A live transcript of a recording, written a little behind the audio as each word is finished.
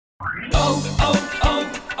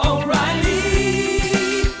O'Reilly!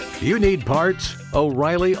 You need parts?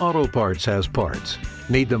 O'Reilly Auto Parts has parts.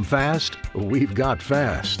 Need them fast? We've got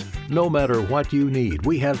fast. No matter what you need,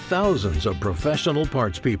 we have thousands of professional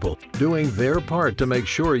parts people doing their part to make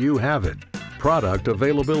sure you have it. Product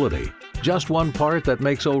availability. Just one part that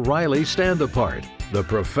makes O'Reilly stand apart. The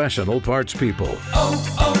professional parts people.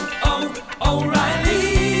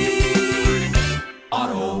 O'Reilly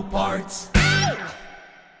Auto Parts.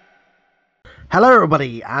 Hello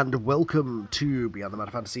everybody and welcome to Beyond the Mad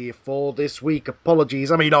Fantasy for this week. Apologies,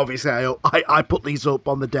 I mean obviously I put these up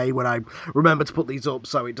on the day when I remember to put these up,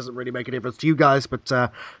 so it doesn't really make a difference to you guys, but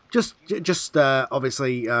just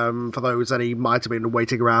obviously for those that he might have been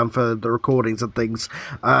waiting around for the recordings and things,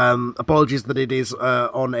 apologies that it is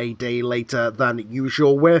on a day later than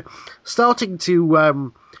usual. We're starting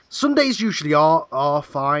to... Sundays usually are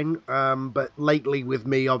fine, but lately with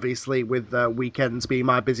me, obviously, with weekends being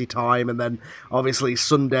my busy time, and then obviously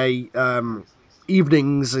Sunday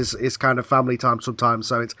evenings is kind of family time sometimes,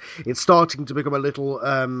 so it's starting to become a little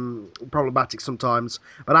problematic sometimes.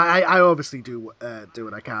 But I obviously do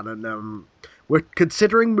what I can, and we're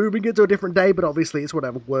considering moving it to a different day, but obviously it's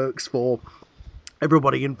whatever works for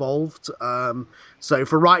everybody involved. So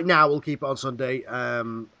for right now, we'll keep it on Sunday. I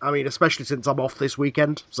mean, especially since I'm off this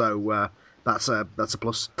weekend, so that's a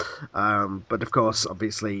plus. But of course,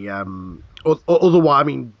 obviously, otherwise, I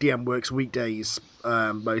mean, DM works weekdays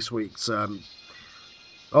most weeks.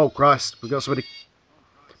 Oh Christ, we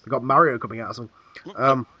got Mario coming out or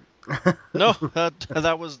something. No,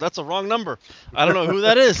 that's a wrong number. I don't know who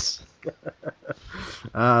that is.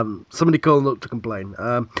 Somebody calling up to complain.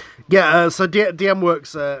 So DM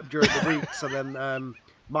works during the weeks, and then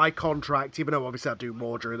my contract, even though obviously I do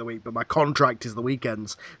more during the week, but my contract is the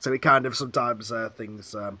weekends, so it kind of sometimes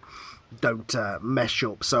things don't mesh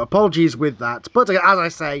up. So apologies with that. But as I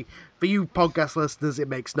say, for you podcast listeners, it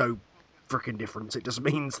makes no freaking difference. It just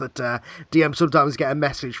means that DM sometimes get a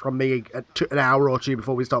message from me an hour or two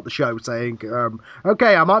before we start the show saying,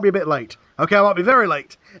 okay, I might be a bit late. Okay, I might be very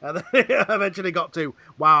late. And then it eventually got to,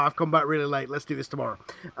 wow, I've come back really late. Let's do this tomorrow.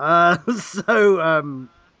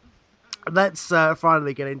 Let's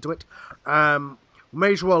finally get into it.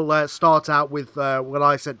 May as well start out with what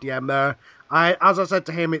I said DM there. As I said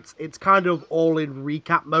to him, it's kind of all in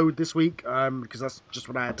recap mode this week, because that's just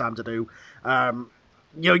what I had time to do.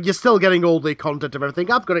 You're still getting all the content of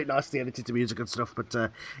everything. I've got it nicely edited to music and stuff, but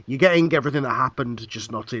you're getting everything that happened,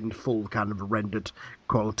 just not in full kind of rendered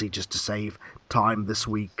quality, just to save time this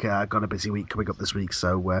week. Got a busy week coming up this week,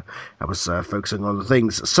 so I was focusing on other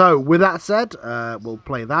things. So, with that said, we'll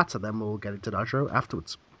play that, and then we'll get into Nitro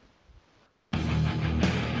afterwards.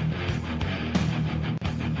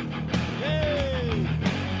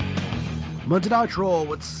 Monday Night Raw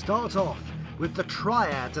would start off with the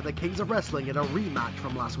Triad and the Kings of Wrestling in a rematch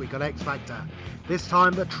from last week on X Factor. This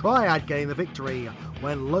time the Triad gained the victory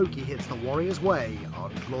when Loki hits the Warrior's Way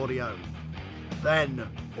on Claudio. Then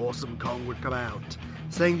Awesome Kong would come out,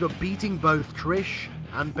 saying that beating both Trish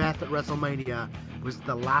and Beth at WrestleMania was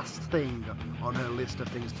the last thing on her list of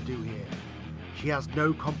things to do here. She has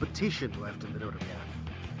no competition left in the WWF.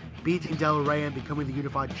 Beating Del Rey and becoming the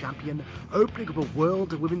unified champion, opening up a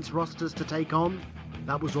world of women's rosters to take on,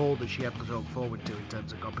 that was all that she had to look forward to in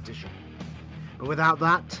terms of competition. But without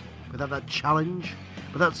that challenge,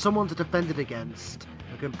 without someone to defend it against,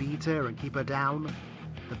 who can beat her and keep her down,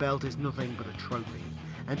 the belt is nothing but a trophy,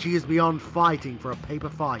 and she is beyond fighting for a paper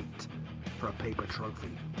fight, for a paper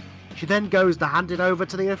trophy. She then goes to hand it over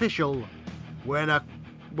to the official, when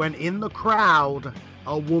in the crowd,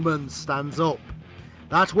 a woman stands up.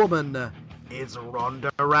 That woman is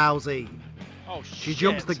Ronda Rousey. Oh, she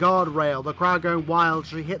jumps the guardrail, the crowd going wild,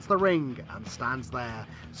 she hits the ring and stands there,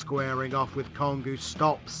 squaring off with Kong, who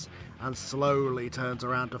stops and slowly turns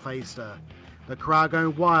around to face her. The crowd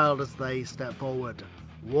going wild as they step forward,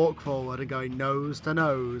 walk forward and going nose to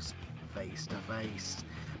nose, face to face.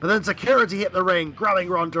 But then security hit the ring, grabbing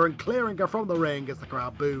Ronda and clearing her from the ring as the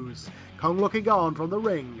crowd boos. Kong looking on from the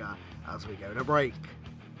ring as we go to break.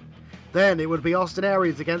 Then it would be Austin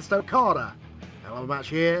Aries against Okada. Another match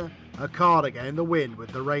here. Okada getting the win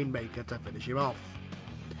with the Rainmaker to finish him off.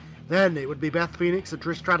 Then it would be Beth Phoenix and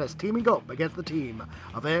Trish Stratus teaming up against the team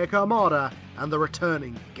of Erica Armada and the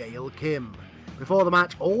returning Gail Kim. Before the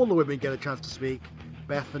match, all the women get a chance to speak,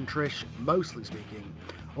 Beth and Trish mostly speaking,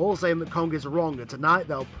 all saying that Kong is wrong, and tonight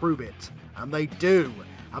they'll prove it. And they do,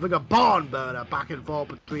 having a barn burner back and forth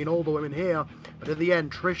between all the women here, but in the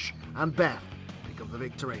end Trish and Beth pick up the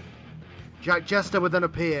victory. Jack Jester would then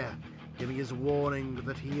appear, giving his warning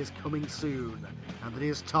that he is coming soon and that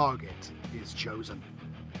his target is chosen.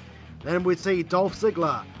 Then we'd see Dolph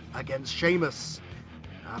Ziggler against Sheamus.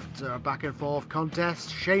 After a back and forth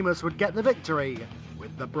contest, Sheamus would get the victory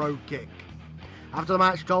with the Bro Kick. After the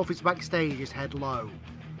match, Dolph is backstage, his head low.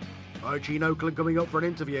 Gene Okerlund coming up for an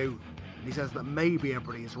interview, and he says that maybe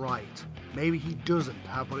everybody is right. Maybe he doesn't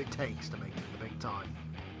have what it takes to make it in the big time.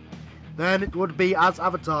 Then it would be as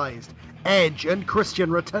advertised. Edge and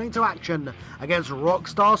Christian returning to action against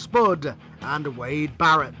Rockstar Spud and Wade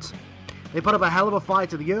Barrett. They put up a hell of a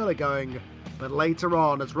fight in the early going, but later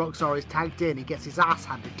on, as Rockstar is tagged in, he gets his ass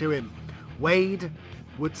handed to him. Wade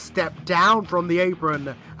would step down from the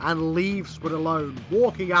apron and leave Spud alone,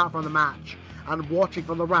 walking out from the match and watching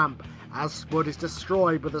from the ramp as Spud is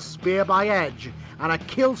destroyed with a spear by Edge and a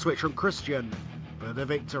kill switch from Christian for the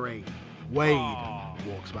victory. Wade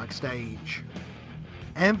walks backstage.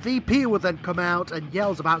 MVP would then come out and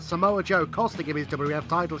yells about Samoa Joe costing him his WWF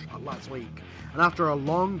title shot last week. And after a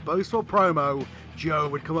long, boastful promo, Joe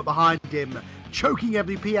would come up behind him, choking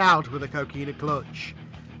MVP out with a coquina clutch.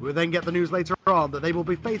 We would then get the news later on that they will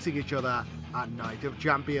be facing each other at Night of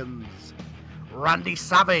Champions. Randy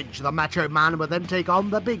Savage, the Macho Man, would then take on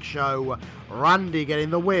the Big Show, Randy getting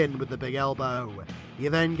the win with the big elbow. He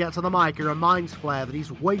then gets on the mic and reminds Flair that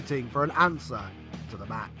he's waiting for an answer to the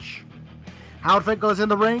match. Howard Finkel is in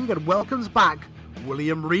the ring and welcomes back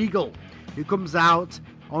William Regal, who comes out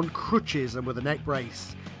on crutches and with a neck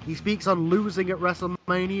brace. He speaks on losing at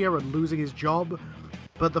WrestleMania and losing his job,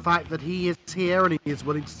 but the fact that he is here and he is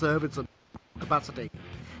willing to serve in some capacity.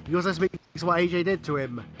 He also speaks what AJ did to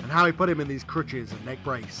him and how he put him in these crutches and neck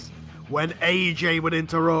brace. When AJ would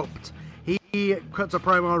interrupt, he cuts a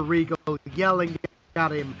promo on Regal, yelling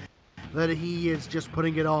at him that he is just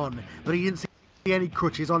putting it on, that he didn't see any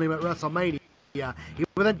crutches on him at WrestleMania. He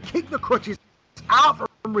would then kick the crutches out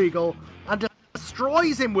from Regal and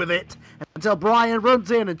destroys him with it until Bryan runs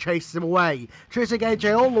in and chases him away, chasing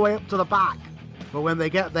AJ all the way up to the back. But when they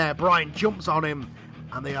get there, Bryan jumps on him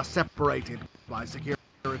and they are separated by security.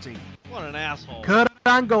 What an asshole. Kurt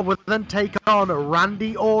Angle would then take on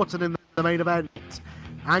Randy Orton in the main event.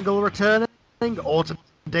 Angle returning, Orton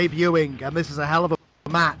debuting, and this is a hell of a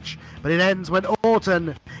match. But it ends when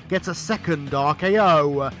Orton gets a second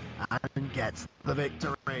RKO and gets the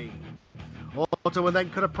victory. Orton would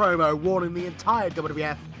then cut a promo warning the entire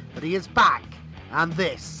WWF that he is back, and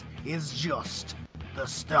this is just the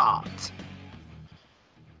start.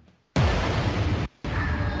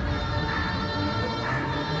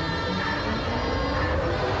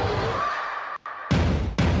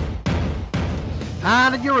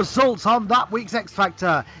 And your results on that week's X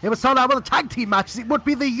Factor. It was started out with a tag team matches. It would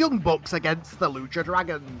be the Young Bucks against the Lucha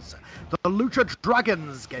Dragons. The Lucha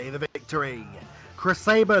Dragons getting the victory. Chris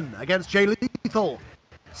Sabin against Jay Lethal.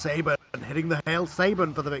 Sabin hitting the Hail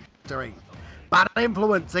Sabin for the victory. Bad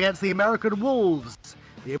Influence against the American Wolves.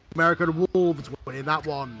 The American Wolves winning that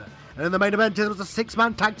one. And in the main event, it was a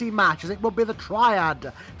six-man tag team match, as it would be the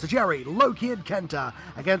Triad to Jerry, Loki, and Kenta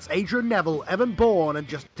against Adrian Neville, Evan Bourne, and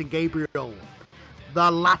Justin Gabriel. The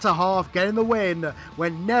latter half getting the win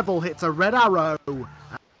when Neville hits a red arrow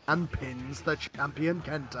and pins the champion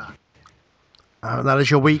Kenta. And that is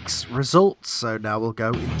your week's results, so now we'll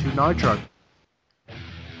go into Nitro.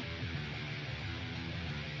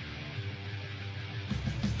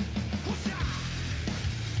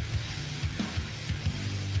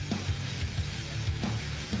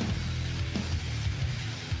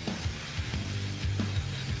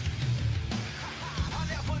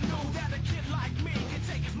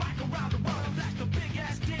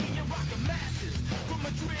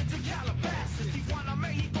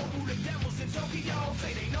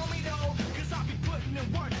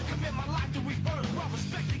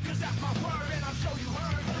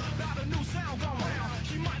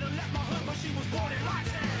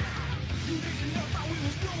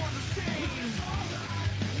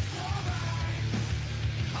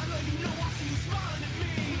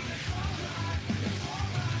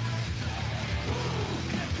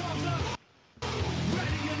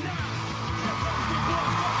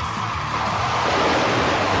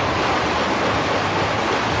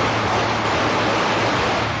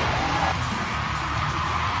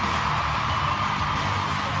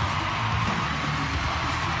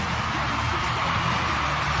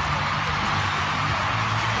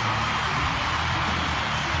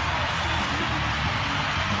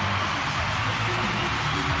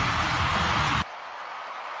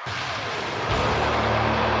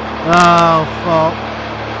 Oh, fuck.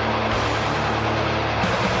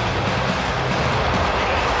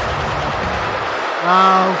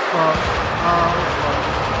 Oh, fuck. Oh, fuck.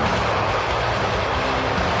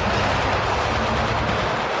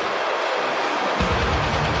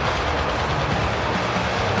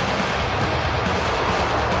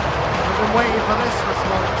 been waiting for this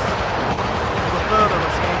response. The further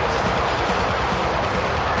response.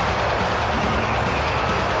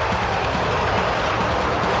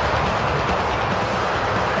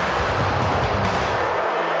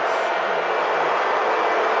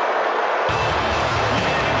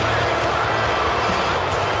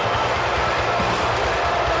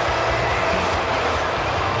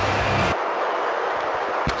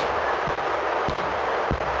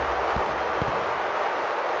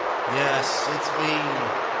 Yes, it's me,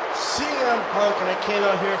 CM Punk, and I came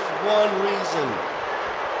out here for one reason,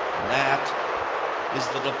 and that is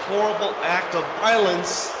the deplorable act of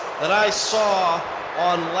violence that I saw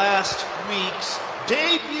on last week's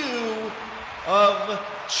debut of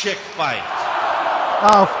Chick Fight.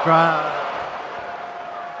 Oh, crap.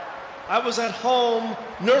 I was at home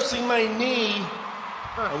nursing my knee.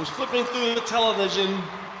 I was flipping through the television.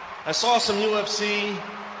 I saw some UFC.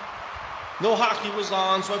 No hockey was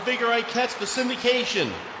on, so I figured I'd catch the syndication.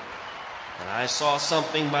 And I saw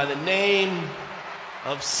something by the name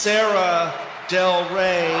of Sarah Del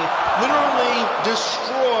Rey literally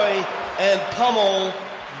destroy and pummel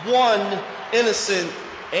one innocent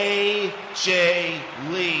AJ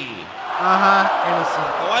Lee. Innocent.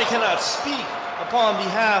 Well, I cannot speak upon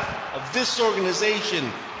behalf of this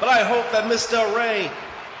organization, but I hope that Miss Del Rey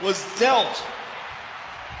was dealt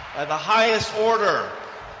by the highest order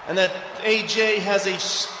and that AJ has a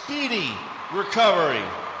speedy recovery.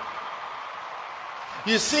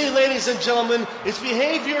 You see, ladies and gentlemen, it's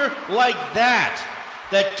behavior like that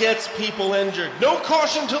that gets people injured. No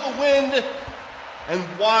caution to the wind and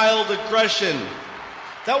wild aggression.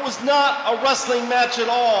 That was not a wrestling match at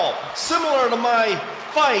all. Similar to my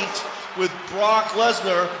fight with Brock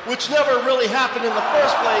Lesnar, which never really happened in the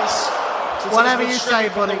first place. Since Whatever you say,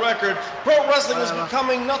 buddy. The record, pro wrestling is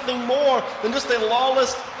becoming nothing more than just a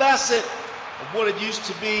lawless facet of what it used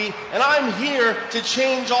to be, and I'm here to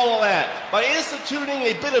change all of that by instituting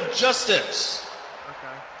a bit of justice.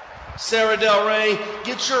 Okay. Sarah Del Rey,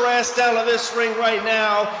 get your ass down to this ring right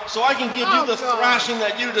now so I can give you the thrashing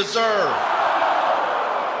that you deserve.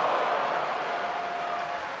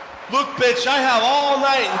 Look, bitch, I have all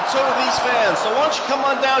night, and so do these fans. So why don't you come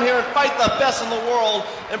on down here and fight the best in the world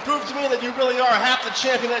and prove to me that you really are half the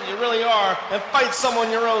champion that you really are, and fight someone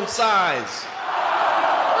your own size.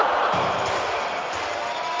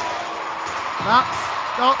 That's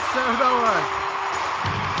not Sarah Del Rey.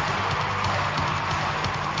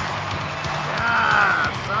 Yeah,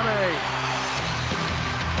 Sammy.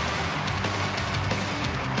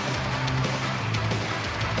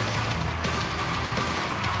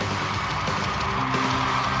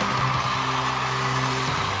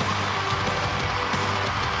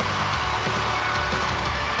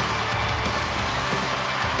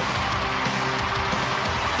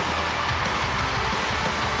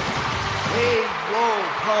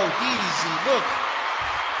 Punk, easy, look.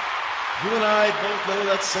 You and I both know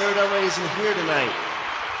that Sarah Del Rey isn't here tonight.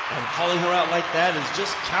 And calling her out like that is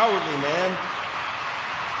just cowardly, man.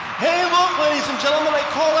 Hey, look, ladies and gentlemen, I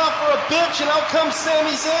called out for a bitch and out comes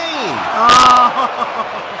Sami Zayn.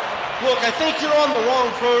 Look, I think you're on the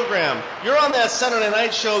wrong program. You're on that Saturday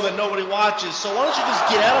night show that nobody watches, so why don't you just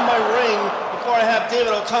get out of my ring before I have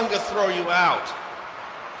David Otunga throw you out?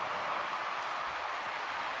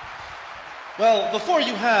 Well, before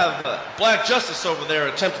you have Black Justice over there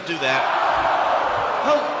attempt to do that,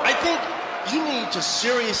 well, I think you need to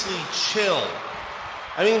seriously chill.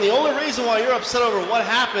 I mean, the only reason why you're upset over what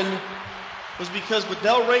happened was because what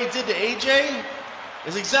Del Rey did to AJ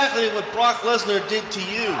is exactly what Brock Lesnar did to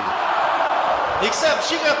you. Except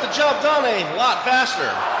she got the job done a lot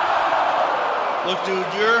faster. Look, dude,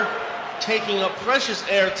 you're taking up precious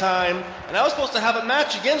airtime, and I was supposed to have a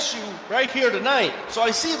match against you right here tonight, so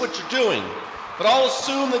I see what you're doing. But I'll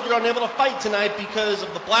assume that you're unable to fight tonight because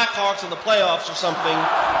of the Blackhawks in the playoffs or something.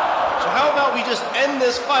 So how about we just end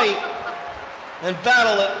this fight and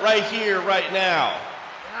battle it right here, right now?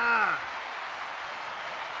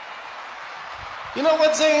 You know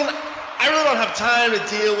what, Zane? I really don't have time to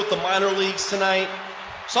deal with the minor leagues tonight.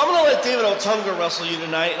 So I'm going to let David Otunga wrestle you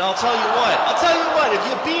tonight, and I'll tell you what, if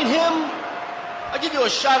you beat him, I'll give you a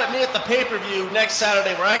shot at me at the pay-per-view next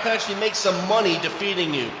Saturday where I can actually make some money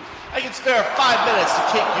defeating you. I can spare 5 minutes to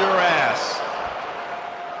kick your ass.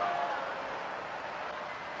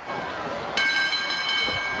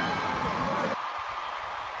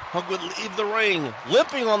 Punk would leave the ring,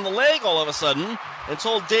 limping on the leg all of a sudden, and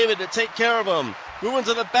told David to take care of him. Moving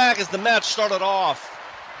to the back as the match started off.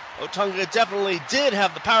 Otunga definitely did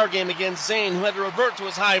have the power game against Zayn, who had to revert to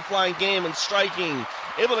his high-flying game and striking.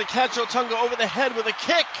 Able to catch Otunga over the head with a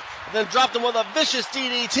kick, and then dropped him with a vicious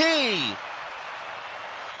DDT.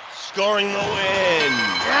 scoring the win.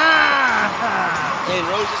 Yeah! And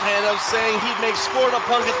Rose's hand up saying he'd make sport a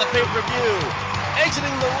punk at the pay-per-view.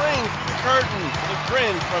 Exiting the ring through the curtain with a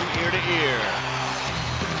grin from ear to ear.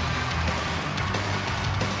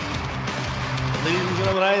 Ladies and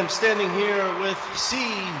gentlemen, I am standing here with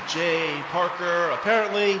C.J. Parker.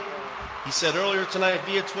 Apparently, he said earlier tonight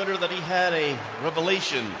via Twitter that he had a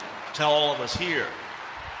revelation to tell all of us here.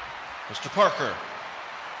 Mr. Parker,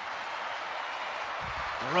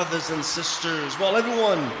 brothers and sisters, while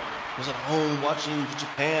everyone was at home watching the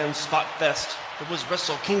Japan Spot Fest that was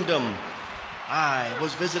Wrestle Kingdom, I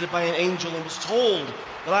was visited by an angel and was told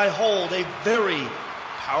that I hold a very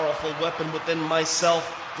powerful weapon within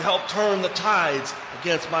myself to help turn the tides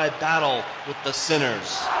against my battle with the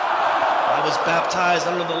sinners. I was baptized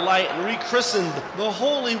under the light and rechristened the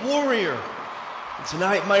Holy Warrior. And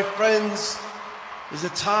tonight, my friends, is a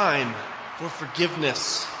time for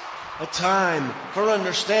forgiveness, a time for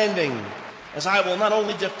understanding, as I will not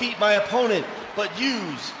only defeat my opponent, but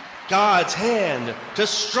use God's hand to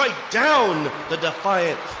strike down the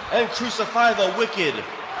defiant and crucify the wicked. And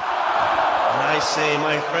I say,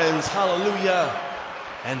 my friends, hallelujah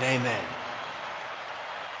and amen.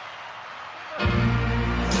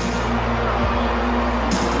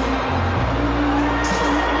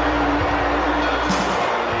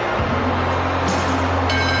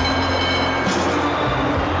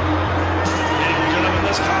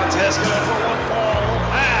 This contest going for one fall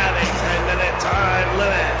at a 10-minute time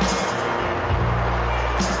limit.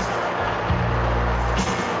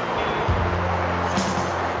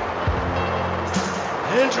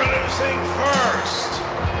 Introducing first,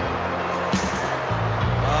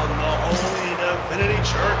 from the Holy Divinity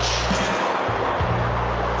Church,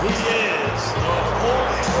 he is the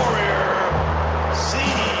Holy Warrior,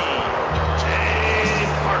 C.J.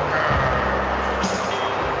 Parker.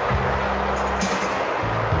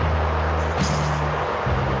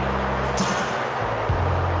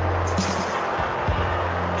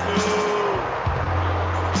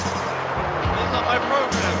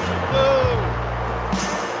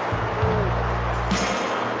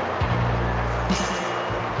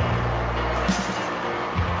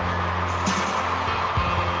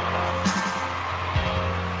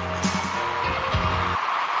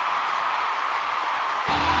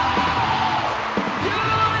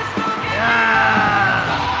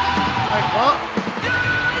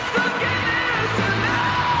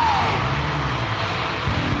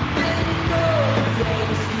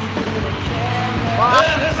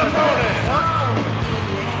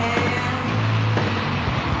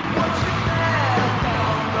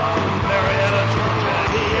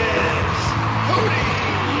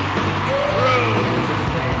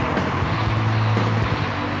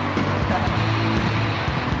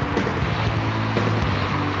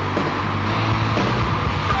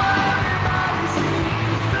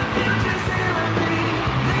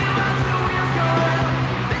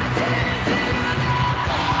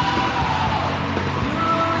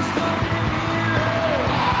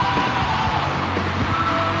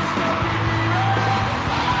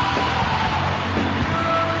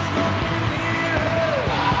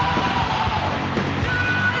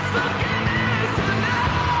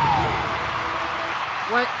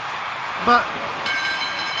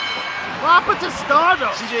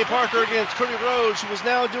 C.J. Parker against Cody Rhodes, who was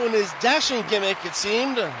now doing his dashing gimmick, it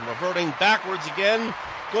seemed, reverting backwards again,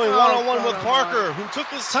 going one-on-one with Parker, who took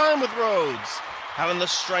his time with Rhodes, having the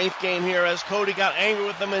strength game here as Cody got angry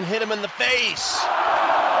with him and hit him in the face.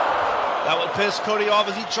 That would piss Cody off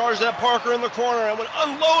as he charged at Parker in the corner and would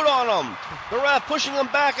unload on him. The ref pushing him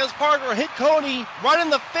back as Parker hit Cody right in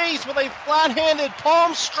the face with a flat-handed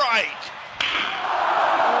palm strike.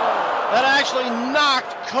 That actually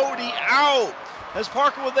knocked Cody out, as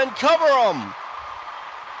Parker would then cover him,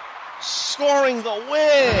 scoring the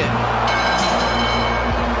win.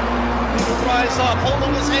 He would rise up,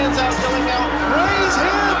 holding his hands out, yelling out, "Praise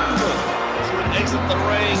him!" As he would exit the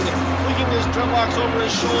ring, flinging his dreadlocks over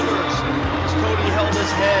his shoulders, as Cody held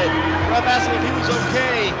his head. The ref asked him if he was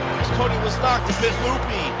okay, as Cody was knocked a bit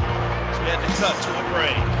loopy, so we had to cut to a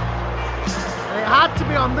break. It had to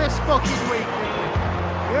be on this fucking week,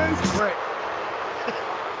 you prick.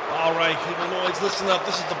 All right, humanoids, listen up.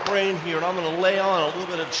 This is the Brain here, and I'm going to lay on a little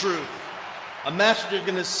bit of truth. A match that you're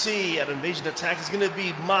going to see at Invasion Attack is going to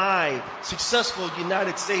be my successful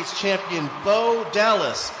United States champion, Bo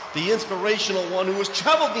Dallas, the inspirational one who has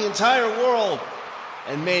traveled the entire world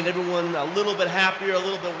and made everyone a little bit happier, a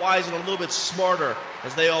little bit wiser, and a little bit smarter,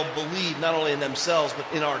 as they all believe not only in themselves, but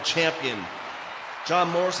in our champion.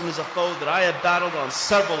 John Morrison is a foe that I have battled on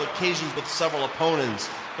several occasions with several opponents.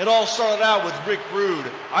 It all started out with Rick Rude.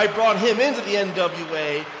 I brought him into the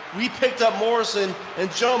NWA we picked up Morrison and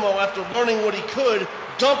Jomo after learning what he could,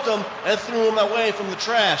 dumped him, and threw him away from the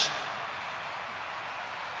trash.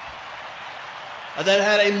 And then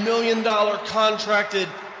had $1 million contracted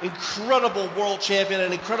incredible world champion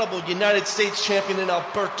and incredible United States champion in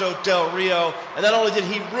Alberto Del Rio. And not only did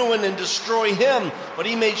he ruin and destroy him, but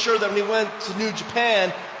he made sure that when he went to New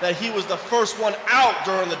Japan that he was the first one out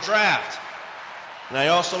during the draft. And I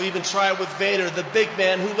also even tried with Vader, the big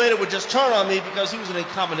man, who later would just turn on me because he was an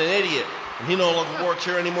incompetent idiot. And he no longer works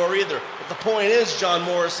here anymore either. But the point is, John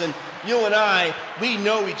Morrison, you and I, we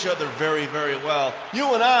know each other very, very well.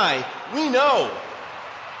 You and I, we know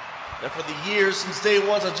that for the years since day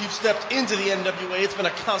one, since you've stepped into the NWA, it's been a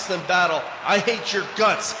constant battle. I hate your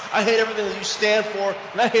guts. I hate everything that you stand for,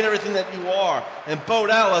 and I hate everything that you are. And Bo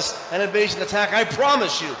Dallas and Invasion Attack, I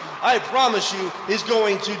promise you, is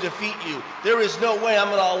going to defeat you. There is no way I'm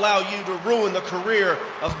going to allow you to ruin the career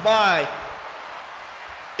of my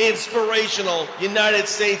inspirational United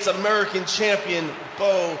States American champion,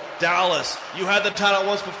 Bo Dallas. You had the title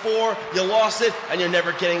once before, you lost it, and you're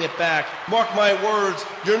never getting it back. Mark my words,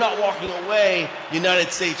 you're not walking away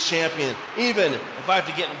United States champion, even if I have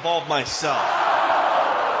to get involved myself.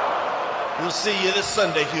 We'll see you this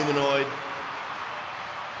Sunday, humanoid.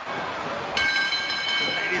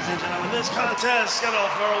 Ladies and gentlemen, this contest scheduled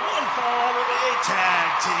for a one-fall MMA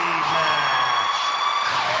tag team match.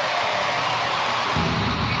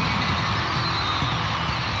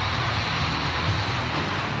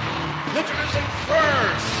 Introducing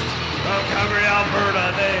first, from Calgary,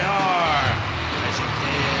 Alberta, they are Isaac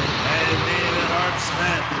Kane and David Hart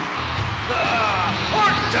Smith, the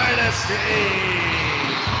Hart Dynasty.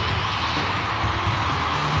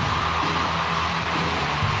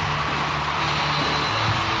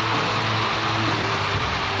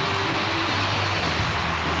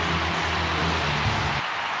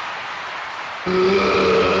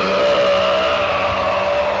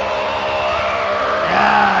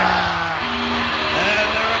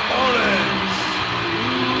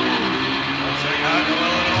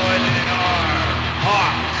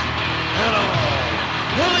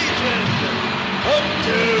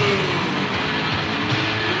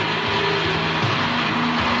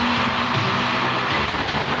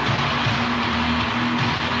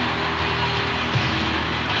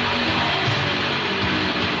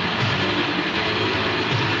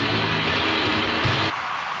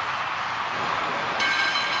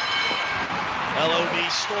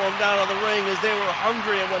 Stormed down on the ring as they were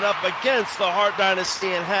hungry and went up against the Hart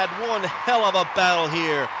Dynasty and had one hell of a battle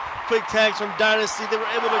here. Quick tags from Dynasty, they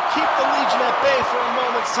were able to keep the Legion at bay for a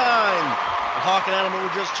moment's time. The Hawk and Animal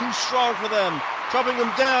were just too strong for them, dropping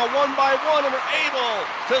them down one by one and were able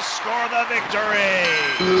to score the victory.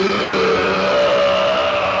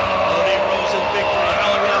 Cody rose in victory,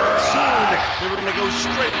 howling out that soon they were going to go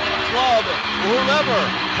straight to the club or whoever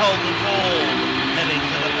held the gold heading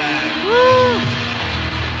to the back. Woo!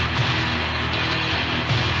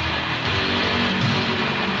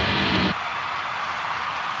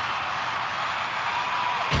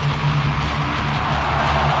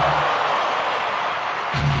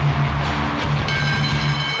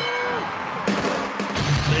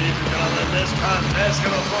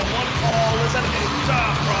 Basketball for one fall is an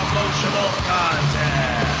inter-promotional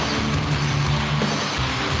contest.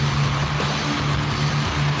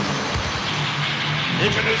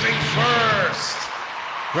 Introducing first,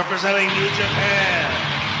 representing New Japan,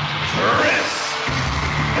 Chris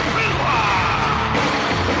Benoit.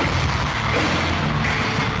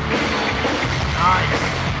 Nice.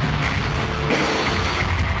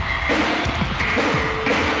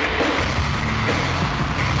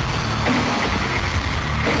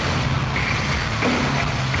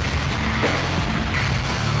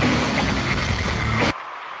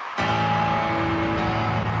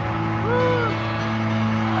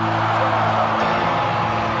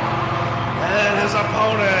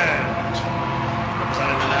 Opponent,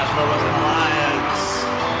 representing the National Wrestling Alliance,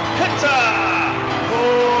 Kenta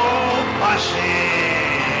Kobashi.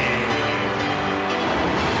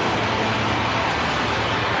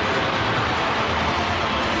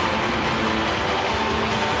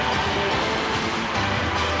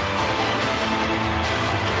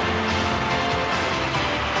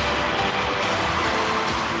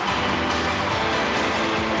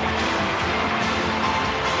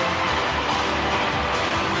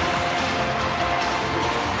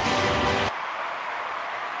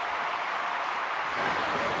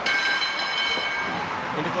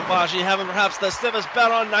 Kobashi having perhaps the stiffest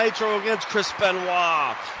bout on Nitro against Chris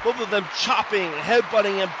Benoit. Both of them chopping,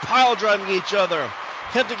 headbutting, and pile driving each other.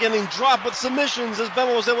 Kenta getting dropped with submissions as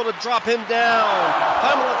Benoit was able to drop him down.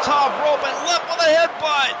 Climbing the top rope and left with a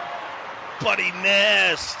headbutt. But he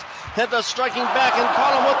missed. Kenta striking back and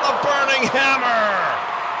caught him with the burning hammer.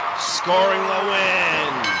 Scoring the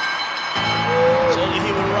win. Slowly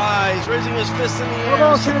he would rise, raising his fist in the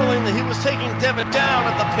air, signaling that he was taking Devitt down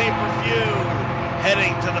at the pay-per-view.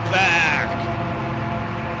 Heading to the back.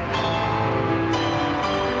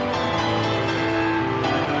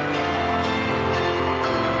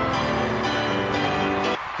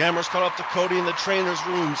 Cameras caught up to Cody in the trainer's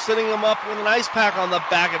room, sitting him up with an ice pack on the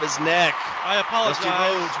back of his neck. I apologize. Dusty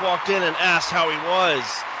Rhodes walked in and asked how he was.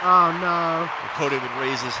 Oh, no. And Cody would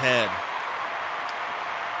raise his head.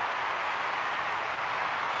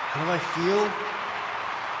 How do I feel?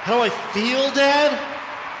 How do I feel, Dad?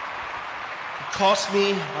 It cost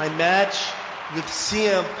me my match with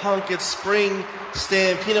CM Punk at Spring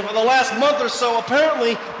Stampede. For the last month or so,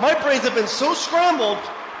 apparently, my brains have been so scrambled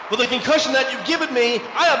with the concussion that you've given me,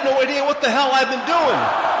 I have no idea what the hell I've been doing.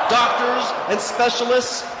 Doctors and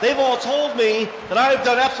specialists, they've all told me that I have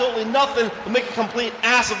done absolutely nothing to make a complete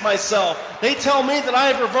ass of myself. They tell me that I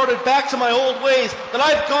have reverted back to my old ways, that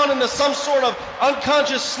I've gone into some sort of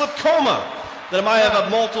unconscious slip coma, that I might have a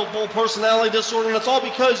multiple personality disorder, and it's all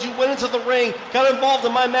because you went into the ring, got involved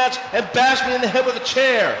in my match, and bashed me in the head with a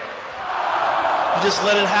chair. You just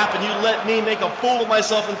let it happen. You let me make a fool of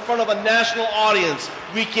myself in front of a national audience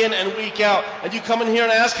week in and week out. And you come in here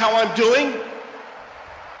and ask how I'm doing?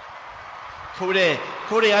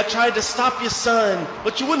 Cody, I tried to stop your son,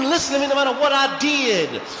 but you wouldn't listen to me no matter what I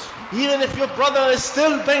did. Even if your brother is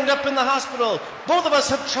still banged up in the hospital, both of us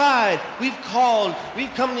have tried. We've called,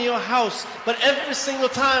 we've come to your house, but every single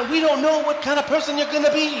time we don't know what kind of person you're going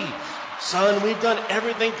to be. Son, we've done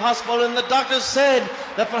everything possible, and the doctors said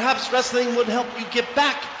that perhaps wrestling would help you get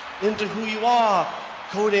back into who you are.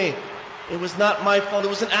 Cody, it was not my fault. It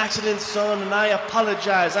was an accident, son, and I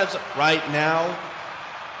apologize. Right now,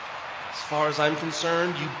 as far as I'm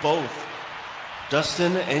concerned, you both,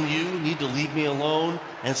 Dustin and you, need to leave me alone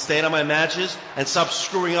and stay out of my matches and stop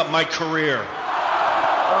screwing up my career.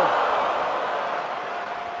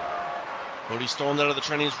 Cody stormed out of the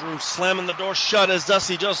training room, slamming the door shut as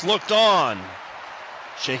Dusty just looked on,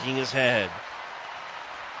 shaking his head.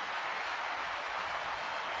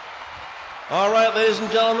 All right, ladies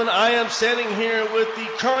and gentlemen, I am standing here with the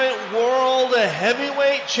current world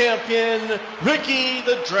heavyweight champion, Ricky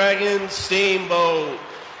the Dragon Steamboat.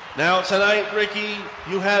 Now tonight, Ricky,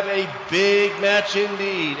 you have a big match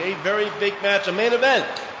indeed, a very big match, a main event,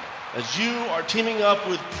 as you are teaming up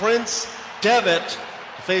with Prince Devitt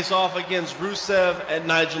to face off against Rusev and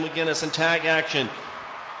Nigel McGuinness in tag action.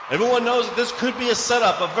 Everyone knows that this could be a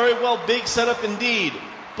setup, a very well big setup indeed.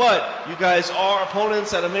 But you guys are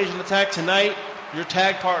opponents at Invasion Attack tonight. Your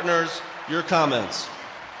tag partners, your comments.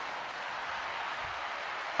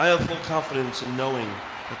 I have full confidence in knowing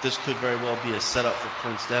that this could very well be a setup for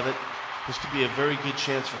Prince Devitt. This could be a very good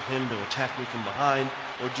chance for him to attack me from behind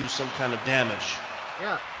or do some kind of damage.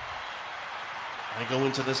 Yeah. I go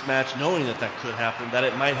into this match knowing that that could happen, that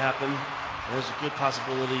it might happen. And there's a good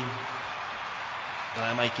possibility that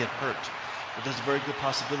I might get hurt. But there's a very good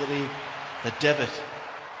possibility that Devitt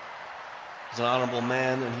is an honorable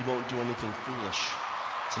man and he won't do anything foolish.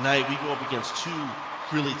 Tonight we go up against two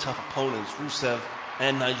really tough opponents, Rusev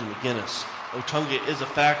and Nigel McGuinness. Otunga is a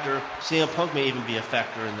factor. CM Punk may even be a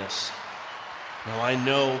factor in this. Now I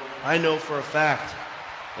know for a fact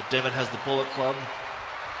that Devitt has the Bullet Club.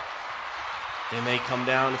 They may come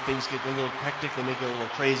down if things get a little hectic, they may get a little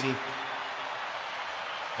crazy.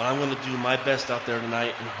 But I'm going to do my best out there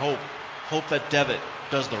tonight and hope that Devitt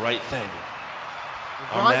does the right thing.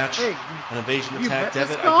 Our match, an Invasion Attack,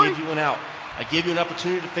 Devitt, I gave you an out. I gave you an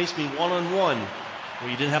opportunity to face me one-on-one where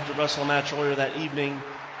you didn't have to wrestle a match earlier that evening.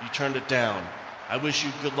 You turned it down. I wish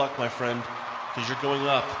you good luck, my friend, because you're going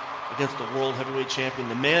up against the World Heavyweight Champion,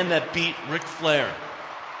 the man that beat Ric Flair.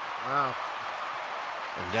 Wow.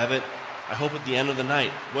 And Devitt, I hope at the end of the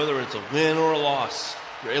night, whether it's a win or a loss,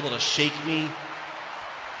 you're able to shake me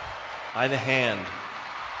by the hand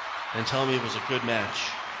and tell me it was a good match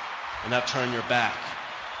and not turn your back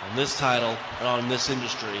on this title and on this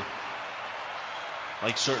industry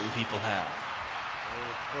like certain people have.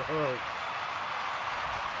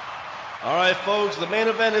 All right, folks, the main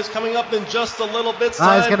event is coming up in just a little bit. It's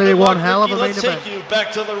going to be one hell of a main event. Let's take you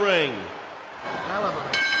back to the ring. Hell of a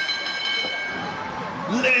match.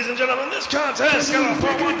 Ladies and gentlemen, this contest is going to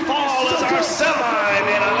throw one fall as our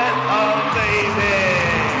semi-main event of the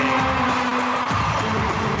evening.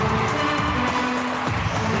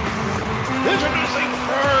 Introducing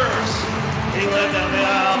first, being led down the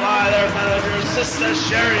aisle by their manager, Sister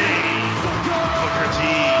Sherry.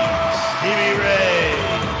 Socrates, Stevie Ray,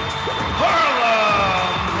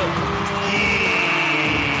 Harlem Heat.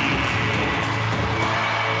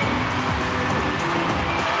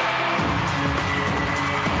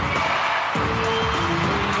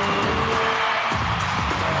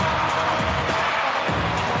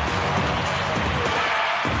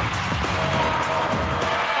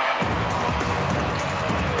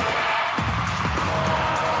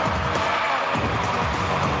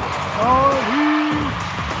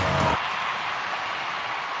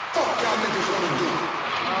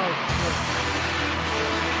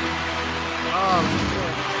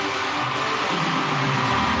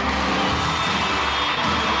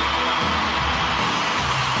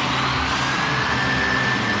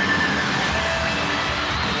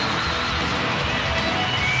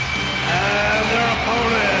 And their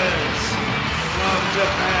opponents from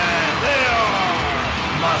Japan, they are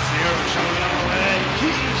Masahiro Chono and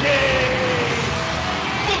TJ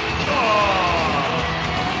Bukta.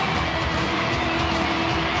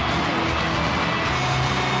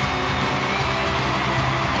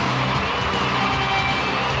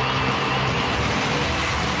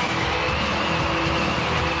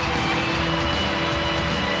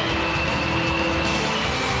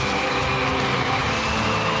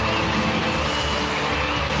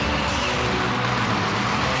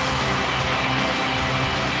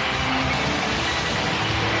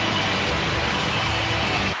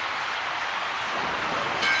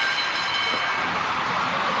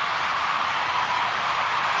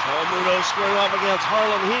 Muto squaring off against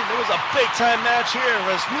Harlem Heat. It was a big-time match here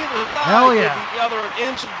as neither side gave the other an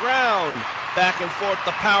inch of ground. Back and forth,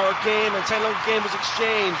 the power game and St. Louis game was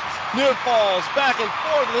exchanged. Near falls, back and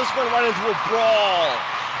forth, and this went right into a brawl.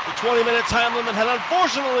 The 20-minute time limit had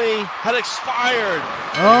unfortunately expired.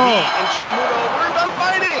 Heat and Muto were done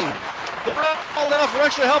fighting. The ref called out for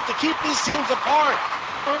extra help to keep these teams apart.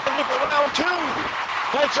 We're ready for round two.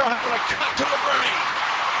 Lights are having a cut to the brain.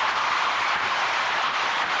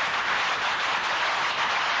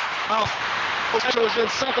 Nitro has been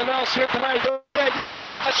something else here tonight.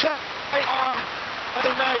 A check on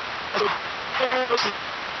Monday night.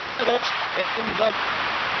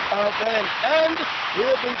 And we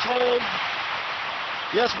have been told,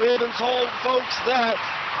 yes, we have been told, folks, that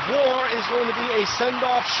War is going to be a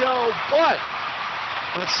send-off show, but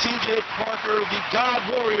CJ Parker, the God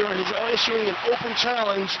Warrior, is issuing an open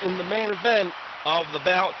challenge in the main event of the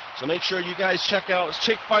bout. So make sure you guys check out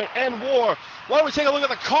Chick Fight and War. Why don't we take a look at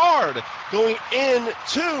the card going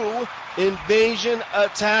into Invasion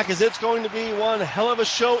Attack, as it's going to be one hell of a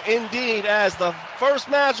show indeed, as the first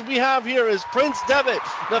match we have here is Prince Devitt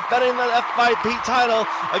defending the FIP title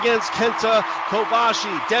against Kenta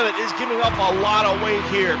Kobashi. Devitt is giving up a lot of weight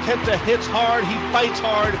here. Kenta hits hard, he fights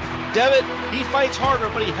hard. Devitt, he fights harder,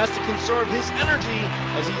 but he has to conserve his energy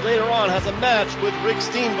as he later on has a match with Rick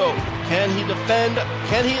Steamboat. Can he defend?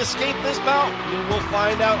 Can he escape this bout? We will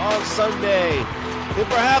find out on Sunday. And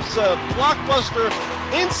perhaps a blockbuster,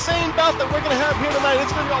 insane bout that we're going to have here tonight.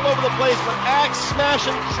 It's going to be all over the place, but Axe, Smash,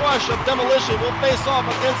 and Crush of Demolition will face off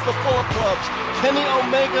against the Bullet Clubs. Kenny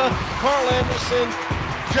Omega, Carl Anderson,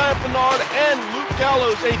 Giant Bernard, and Luke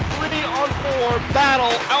Gallows, a 3-on-4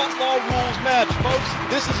 battle outlaw rules match, folks.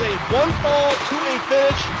 This is a one fall to a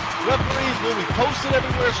finish. Referees will be posted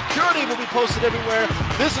everywhere. Security will be posted everywhere.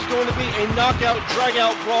 This is going to be a knockout,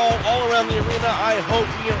 drag-out brawl all around the arena. I hope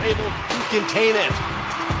we are able to contain it.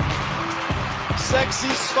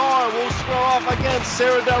 Sexy Star will square off against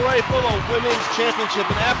Sarah Del Rey for the Women's Championship.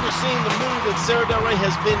 And after seeing the mood that Sarah Del Rey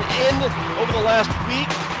has been in over the last week,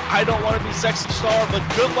 I don't want to be Sexy Star, but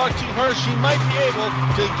good luck to her. She might be able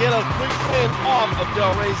to get a quick win off of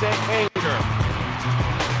Del Rey's anger.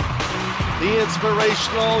 The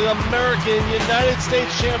inspirational American United States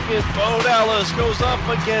champion Bo Dallas goes up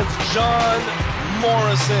against John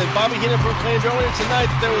Morrison. Bobby Heenan proclaimed earlier tonight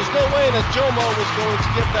that there was no way that Jomo was going to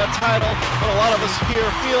get that title, but a lot of us here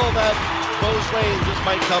feel that Bo's reign just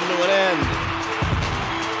might come to an end.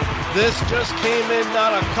 This just came in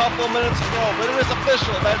not a couple minutes ago, but it is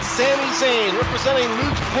official that Sami Zayn, representing New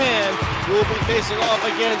Japan, will be facing off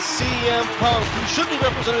against CM Punk, who should be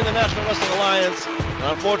representing the National Wrestling Alliance.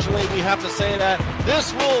 And unfortunately, we have to say that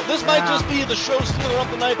this might just be the show stealer of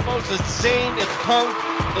the night, folks. It's Zayn, it's Punk.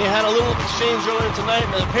 They had a little exchange earlier tonight,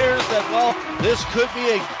 and it appears that, well, this could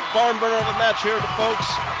be a barn burner of a match here, folks.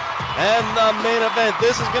 and the main event.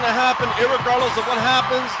 This is going to happen irregardless of what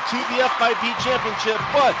happens to the FIP Championship.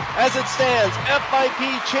 But as it stands, FIP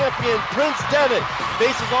Champion Prince Devitt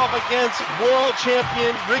faces off against World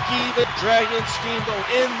Champion Ricky the Dragon Steamboat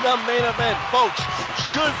in the main event. Folks,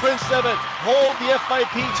 should Prince Devitt hold the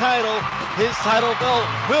FIP title, his title belt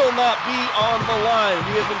will not be on the line.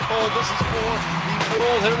 We have been told this is for the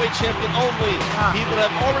World Heavyweight Champion only. He would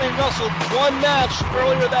have already wrestled one match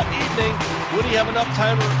earlier that evening. Would he have enough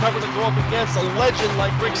time to recover to go up against a legend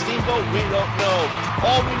like Rick Steamboat? We don't know.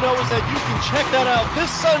 All we know is that you can check that out this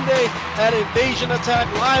Sunday at Invasion Attack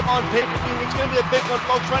live on pay-per-view. It's going to be a big one,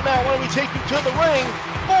 folks. Right now, why don't we take you to the ring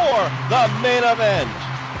for the main event?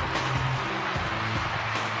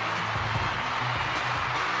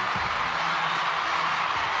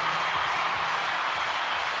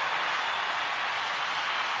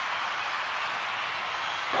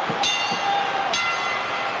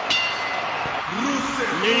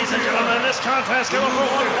 Ladies and gentlemen, this contest scheduled for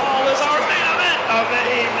one fall is our main event of the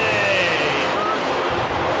evening.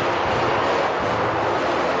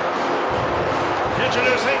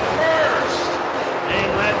 Introducing first,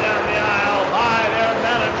 being led down the aisle by their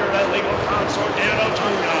manager and legal consort, David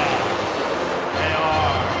Otunga. They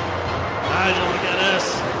are Nigel McGuinness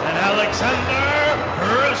and Alexander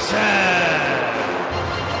Rusev.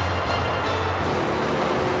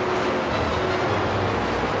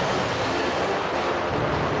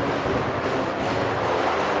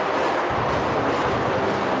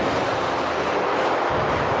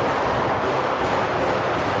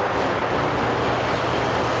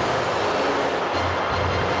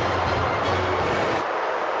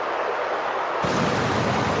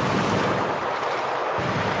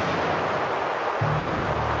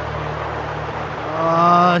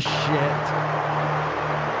 Oh, shit.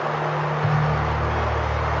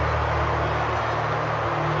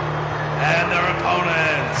 And their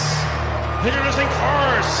opponents. Introducing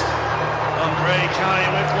first, from Grey County,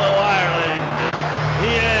 Wicklow, Ireland.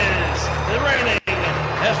 He is the reigning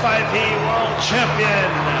FIP World Champion,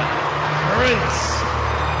 Prince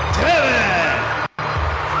Devitt.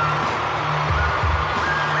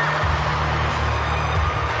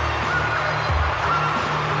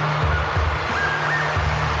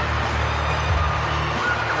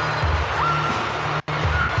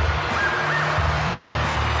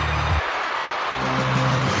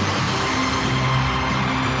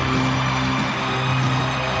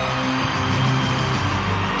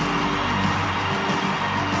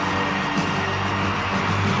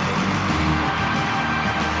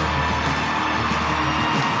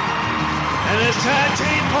 His tag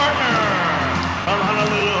team partner from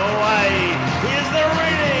Honolulu, Hawaii. He is the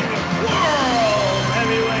reigning World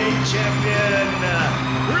Heavyweight Champion,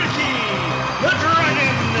 Ricky the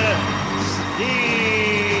Dragon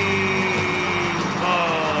Steamboat.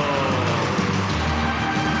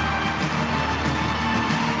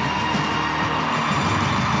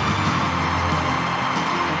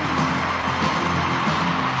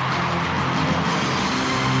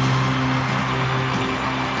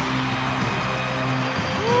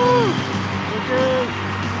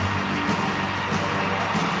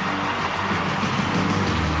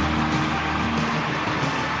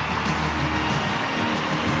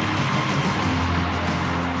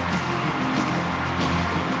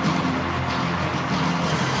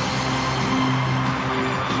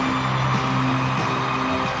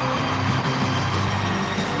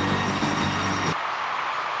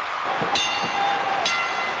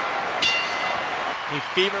 A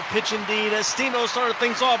fever pitch indeed as Steamboat started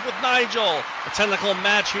things off with Nigel. A technical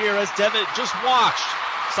match here as Devitt just watched,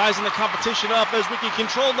 sizing the competition up as Ricky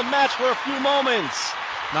controlled the match for a few moments.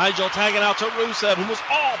 Nigel tagging out to Rusev, who was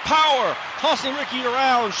all power, tossing Ricky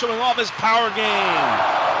around, showing off his power game.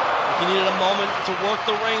 Ricky needed a moment to work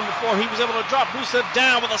the ring before he was able to drop Rusev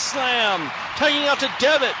down with a slam. Tagging out to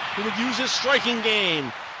Devitt, who would use his striking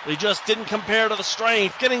game. But he just didn't compare to the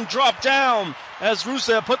strength, getting dropped down as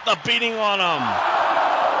Rusev put the beating on him.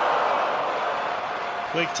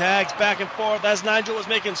 Quick tags back and forth as Nigel was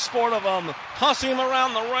making sport of him, tossing him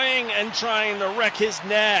around the ring and trying to wreck his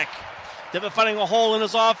neck. Devitt finding a hole in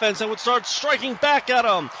his offense and would start striking back at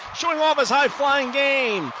him, showing off his high-flying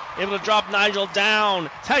game. Able to drop Nigel down,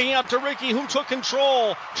 tagging out to Ricky, who took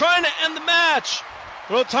control, trying to end the match.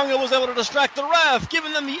 But Otunga was able to distract the ref,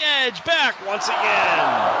 giving them the edge back once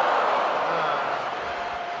again.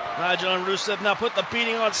 Nigel and Rusev now put the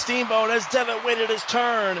beating on Steamboat as Devitt waited his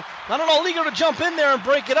turn. Not at all eager to jump in there and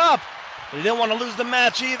break it up, but he didn't want to lose the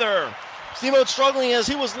match either. Steamboat struggling as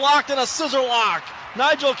he was locked in a scissor lock.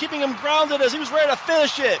 Nigel keeping him grounded as he was ready to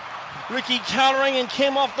finish it. Ricky countering and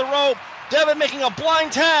came off the rope, Devin making a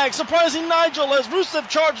blind tag, surprising Nigel as Rusev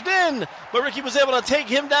charged in, but Ricky was able to take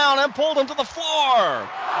him down and pulled him to the floor.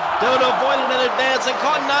 Devin avoided an advance and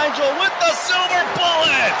caught Nigel with the silver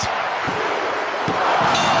bullet.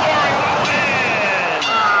 Scoring the win.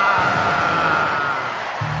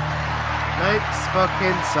 Makes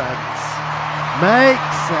fucking sense.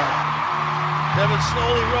 Makes sense. Devin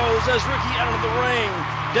slowly rose as Ricky entered the ring.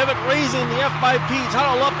 Devin raising the F5P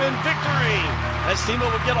title up in victory. As Steamboat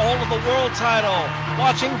would get a hold of the world title.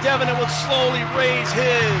 Watching Devin, it would slowly raise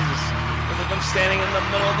his. With them standing in the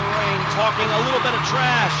middle of the ring, talking a little bit of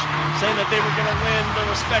trash, saying that they were going to win their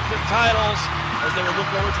respective titles as they would look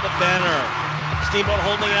over to the banner. Steamboat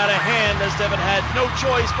holding out a hand as Devin had no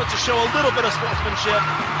choice but to show a little bit of sportsmanship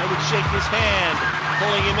and would shake his hand,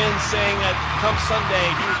 pulling him in, saying that come Sunday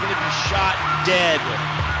he was going to be shot dead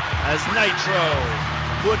as Nitro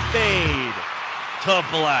would fade to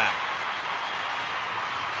black.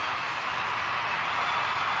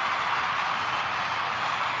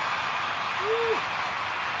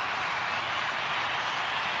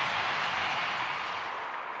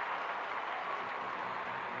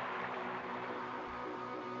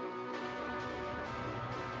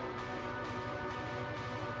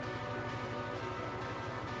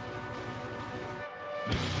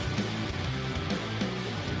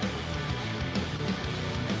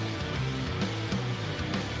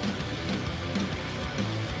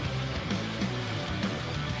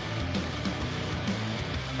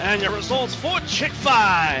 And your results for Chick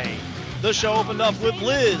Fight. The show opened up with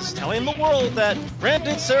Liz telling the world that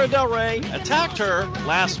granted Sarah Del Rey attacked her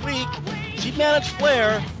last week, she managed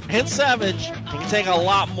Flair and Savage and can take a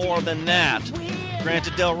lot more than that.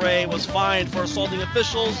 Granted, Del Rey was fined for assaulting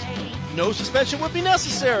officials. No suspension would be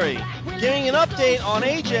necessary. Giving an update on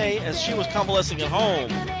AJ as she was convalescing at home.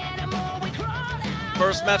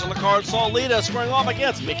 First match on the card saw Lita squaring off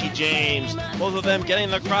against Mickie James. Both of them getting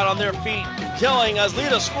the crowd on their feet, yelling as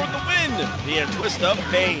Lita scored the win via twist of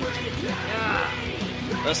fate.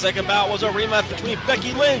 The second bout was a rematch between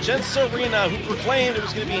Becky Lynch and Serena, who proclaimed it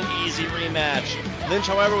was going to be an easy rematch. Lynch,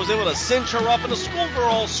 however, was able to cinch her up in a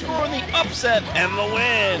schoolgirl, scoring the upset and the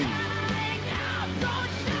win.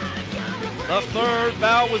 The third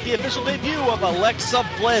bout was the official debut of Alexa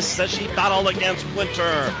Bliss as she battled against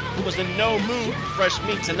Winter, who was in no mood for fresh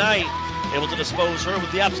meat tonight, able to dispose her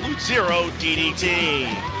with the Absolute Zero DDT.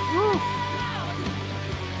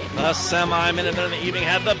 The semi-main event of the evening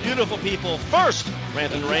had the beautiful people first.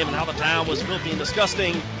 Brandon Raven, how the town was filthy and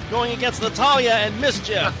disgusting, going against Natalya and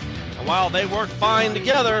Mischief. And while they worked fine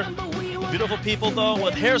together, the beautiful people, though,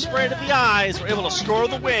 with hairspray to the eyes, were able to score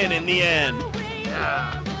the win in the end.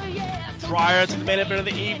 Prior to the main event of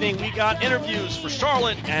the evening, we got interviews for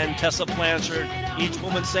Charlotte and Tessa Blanchard, each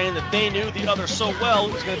woman saying that they knew the other so well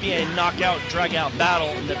it was going to be a knockout, drag-out battle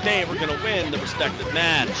and that they were going to win the respective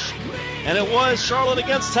match. And it was Charlotte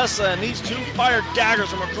against Tessa, and these two fired daggers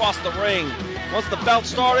from across the ring. Once the bout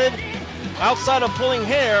started, outside of pulling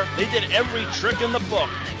hair, they did every trick in the book.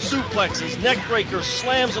 Suplexes, neck breakers,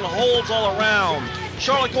 slams, and holds all around.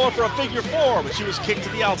 Charlotte going for a figure four, but she was kicked to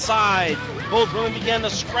the outside. Both women began to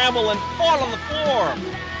scramble and fought on the floor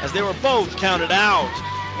as they were both counted out.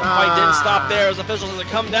 The fight didn't stop there as officials had to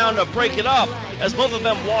come down to break it up as both of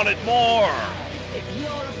them wanted more.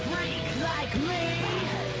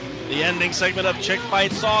 The ending segment of Chick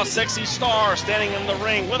Fight saw Sexy Star standing in the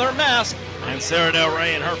ring with her mask and Sarah Del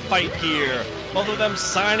Rey in her fight gear. Both of them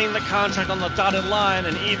signing the contract on the dotted line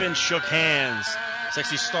and even shook hands.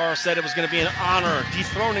 Sexy Star said it was going to be an honor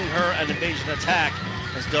dethroning her at Invasion Attack,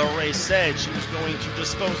 as Del Rey said she was going to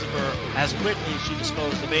dispose of her as quickly as she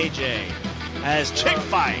disposed of AJ. As Chick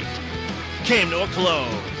Fight came to a close.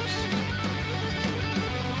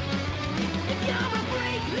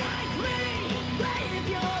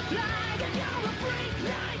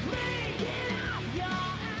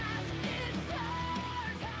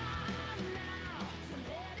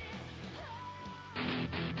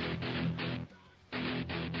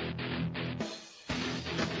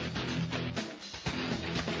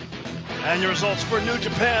 And your results for New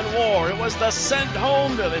Japan War. It was the send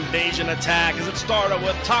home to Invasion Attack as it started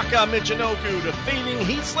with Taka Michinoku defeating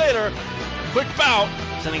Heath Slater. Quick bout,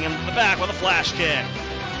 sending him to the back with a flash kick.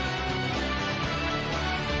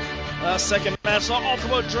 The second match saw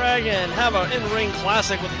Ultimo Dragon have an in-ring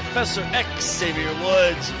classic with Professor X, Xavier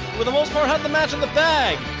Woods, who for the most part had the match in the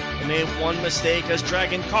bag. He made one mistake as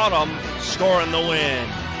Dragon caught him, scoring the win.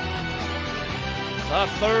 The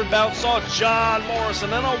third bout saw John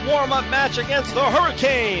Morrison in a warm-up match against the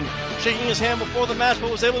Hurricane, shaking his hand before the match but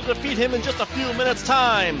was able to defeat him in just a few minutes'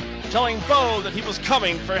 time, telling Bo that he was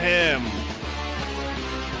coming for him.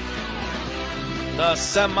 The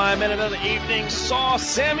semi-minute of the evening saw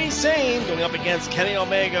Sami Zayn going up against Kenny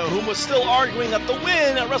Omega, who was still arguing that the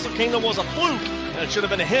win at Wrestle Kingdom was a fluke, and it should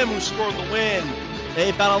have been him who scored the win.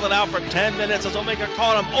 They battled it out for 10 minutes as Omega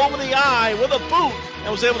caught him over the eye with a boot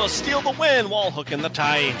and was able to steal the win while hooking the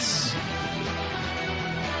tights.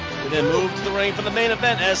 We then moved to the ring for the main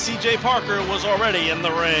event as CJ Parker was already in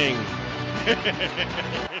the ring.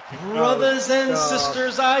 Brothers and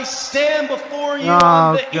sisters, I stand before you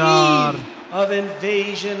on the eve of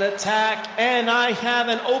Invasion Attack, and I have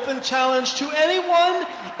an open challenge to anyone,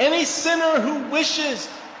 any sinner who wishes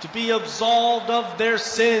to be absolved of their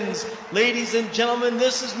sins. Ladies and gentlemen,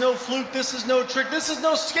 this is no fluke, this is no trick, this is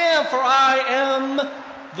no scam, for I am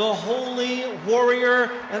the Holy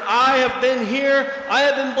Warrior, and I have been here, I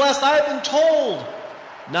have been blessed, I have been told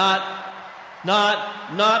not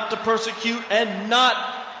to persecute and not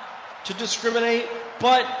to discriminate,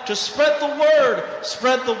 but to spread the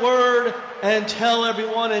word and tell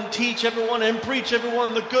everyone and teach everyone and preach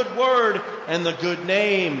everyone the good word and the good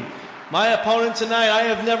name. My opponent tonight I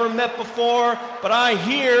have never met before, but I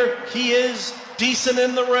hear he is decent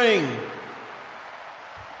in the ring.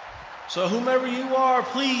 So whomever you are,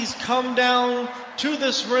 please come down to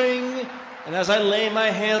this ring, and as I lay my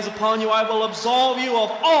hands upon you, I will absolve you of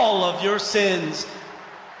all of your sins.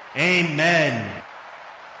 Amen.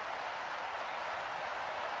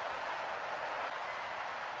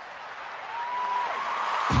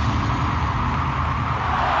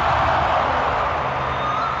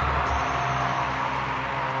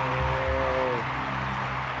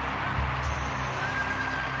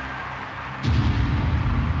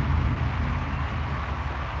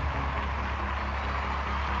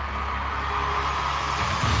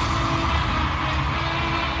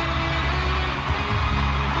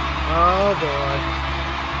 Oh boy.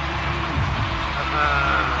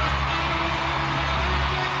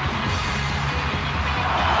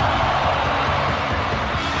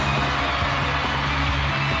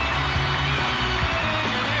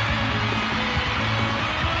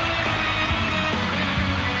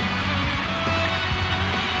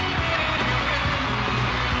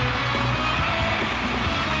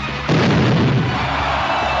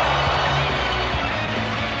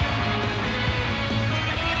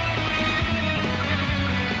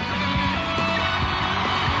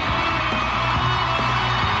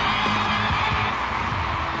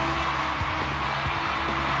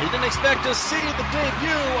 Expect to see the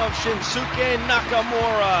debut of Shinsuke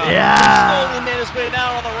Nakamura. Yeah. He slowly made his way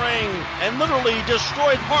down on the ring and literally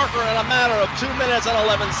destroyed Parker in a matter of 2 minutes and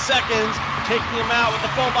 11 seconds, taking him out with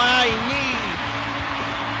the fall by knee.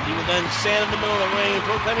 He would then stand in the middle of the ring,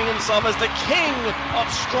 proclaiming himself as the king of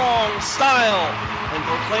strong style, and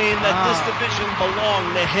proclaim that this division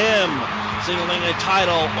belonged to him, signaling a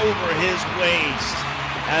title over his waist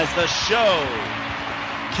as the show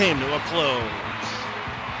came to a close.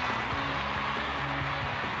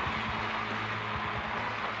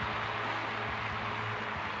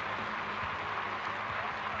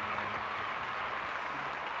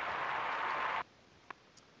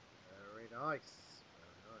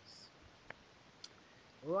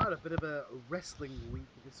 Alright, a bit of a wrestling week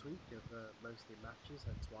this week of mostly matches,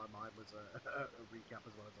 hence why mine was a recap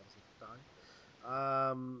as well as obviously the time.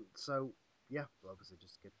 So, yeah, we'll obviously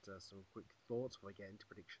just get some quick thoughts before we get into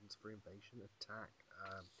predictions for Invasion Attack.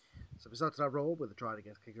 So we started our Raw with the Triad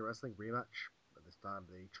against King of Wrestling rematch, but this time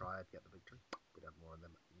the Triad get the victory. We'd have more on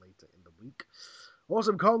them later in the week.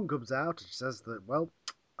 Awesome Kong comes out and says that, well,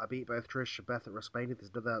 I beat both Trish and Beth at WrestleMania.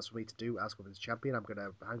 There's nothing else for me to do as women's champion. I'm going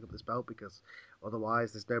to hang up this belt because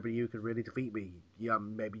otherwise there's nobody who can really defeat me. Yeah,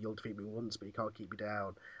 maybe you'll defeat me once, but you can't keep me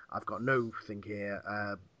down. I've got nothing here.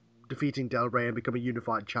 Defeating Del Rey and becoming a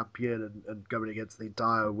unified champion and going against the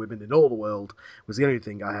entire women in all the world was the only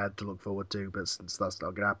thing I had to look forward to. But since that's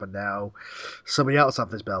not going to happen now, somebody else have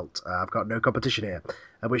this belt. I've got no competition here.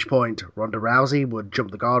 At which point, Ronda Rousey would jump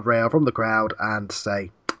the guardrail from the crowd and say,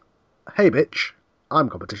 "Hey, bitch. I'm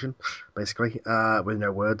competition," basically, with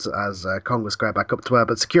no words, as Kong was squared back up to her.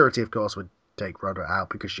 But security, of course, would take Ronda out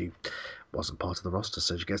because she wasn't part of the roster,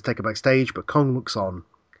 so she gets taken backstage, but Kong looks on,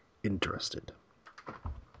 interested.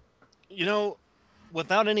 You know,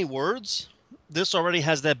 without any words, this already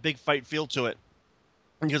has that big fight feel to it.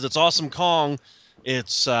 Because it's Awesome Kong,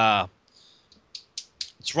 it's Ronda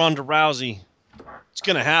Rousey. It's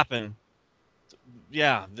going to happen.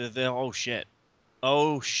 Yeah, oh shit.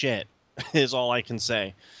 Oh shit. Is all I can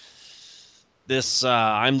say. This,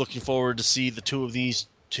 I'm looking forward to see the these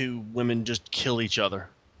two women just kill each other.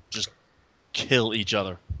 Just kill each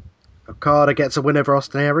other. Okada gets a win over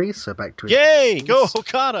Austin Aries, so back to his... Yay! Go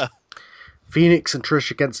Okada! Phoenix and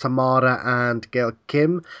Trish against Hamada and Gail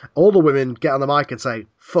Kim. All the women get on the mic and say,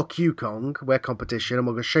 fuck you, Kong. We're competition and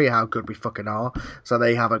we're going to show you how good we fucking are. So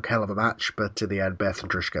they have a hell of a match, but in the end, Beth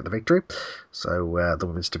and Trish get the victory. So the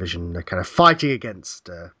women's division are kind of fighting against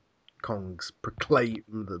Kong's proclaim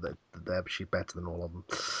that she's better than all of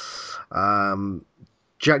them.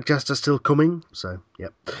 Jack Jester's still coming, so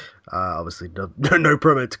yep. Obviously, no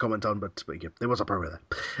promo to comment on, but yeah, there was a promo there.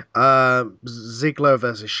 Ziggler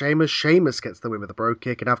versus Sheamus. Sheamus gets the win with a bro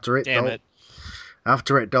kick, and after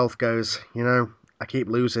it, Dolph goes, I keep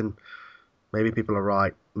losing. Maybe people are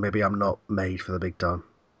right. Maybe I'm not made for the big time.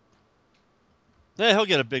 Yeah, he'll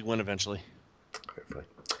get a big win eventually. Hopefully.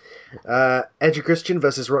 Edge and Christian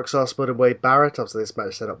versus Rockstar Spud and Wade Barrett. Obviously, this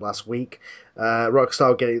match set up last week.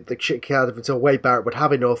 Rockstar getting the shit kicked out of until Wade Barrett would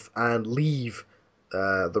have enough and leave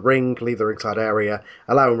the ringside area,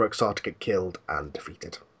 allowing Rockstar to get killed and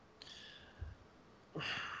defeated.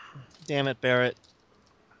 Damn it, Barrett.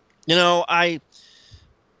 We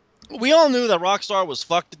all knew that Rockstar was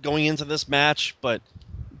fucked going into this match, but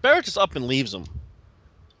Barrett just up and leaves him.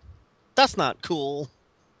 That's not cool.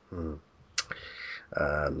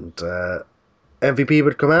 And MVP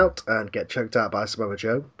would come out and get choked out by Samoa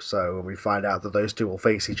Joe. So we find out that those two will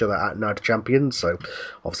face each other at Night of Champions. So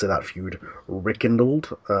obviously that feud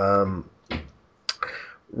rekindled.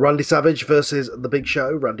 Randy Savage versus The Big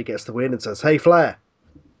Show. Randy gets the win and says, "Hey Flair,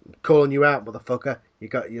 calling you out, motherfucker.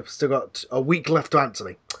 You've still got a week left to answer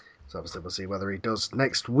me." So obviously we'll see whether he does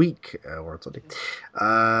next week or on Sunday.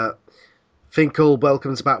 Finkel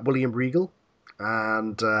welcomes back William Regal.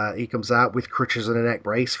 And he comes out with crutches and a neck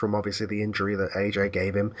brace from obviously the injury that AJ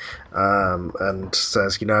gave him, and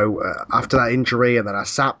says, after that injury, and then I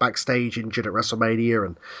sat backstage injured at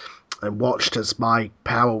WrestleMania and watched as my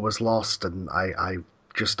power was lost, and I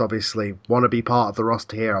just obviously want to be part of the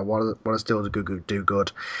roster here. I want to still do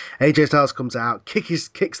good. AJ Styles comes out,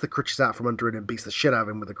 kicks the crutches out from under him and beats the shit out of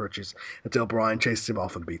him with the crutches until Bryan chases him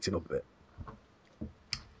off and beats him up a bit.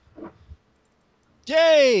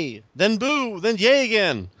 Yay! Then boo! Then yay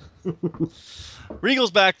again!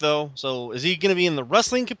 Regal's back, though, so is he going to be in the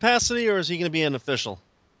wrestling capacity, or is he going to be an official?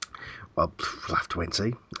 Well, we'll have to wait and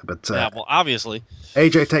see. But, obviously.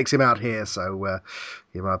 AJ takes him out here, so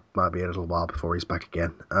he might be a little while before he's back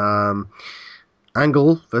again.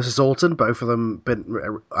 Angle versus Orton, both of them,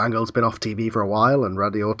 Angle's been off TV for a while, and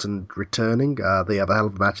Randy Orton returning. They have a hell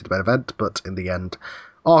of a match at the main event, but in the end,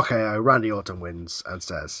 RKO, Randy Orton wins and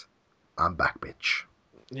says, "I'm back, bitch."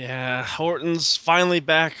 Yeah, Orton's finally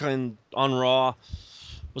back on Raw.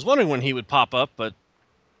 Was wondering when he would pop up, but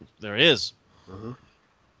there he is. Mm-hmm.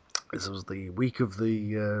 This was the week of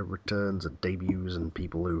the returns and debuts and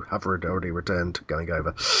people who have already returned going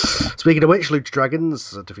over. Speaking of which, Lucha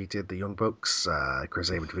Dragons defeated the Young Bucks. Chris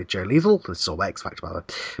Sabin defeated Jay Lethal. This is all X Factor, by the way.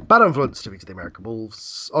 Bad Influence defeated the American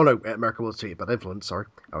Wolves. Oh no, American Wolves defeated Bad Influence, sorry.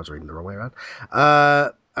 I was reading the wrong way around.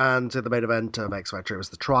 And in the main event of X Factor, it was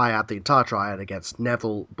the entire triad against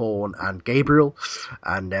Neville, Bourne, and Gabriel.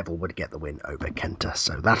 And Neville would get the win over Kenta.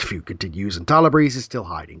 So that feud continues, and Tyler Breeze is still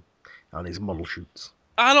hiding on his model shoots.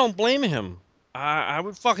 I don't blame him. I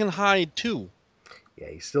would fucking hide too. Yeah,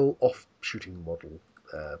 he's still off shooting model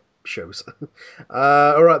shows.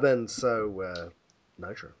 Alright then, so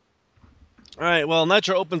Nitro. Alright, well,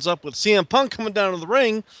 Nitro opens up with CM Punk coming down to the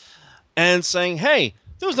ring and saying, "Hey,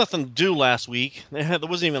 there was nothing to do last week. There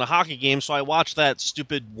wasn't even a hockey game, so I watched that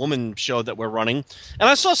stupid woman show that we're running. And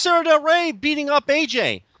I saw Sarah Del Rey beating up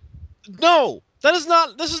AJ. No, this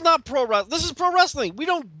is not pro wrestling. This is pro wrestling. We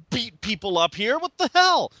don't beat people up here. What the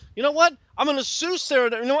hell? You know what? I'm going to sue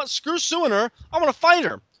Sarah. You know what? Screw suing her. I want to fight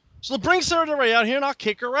her. So bring Sarah Del Rey out here and I'll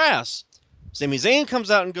kick her ass." Sami Zayn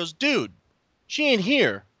comes out and goes, "Dude, she ain't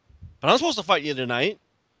here. But I'm supposed to fight you tonight.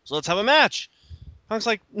 So let's have a match." Punk's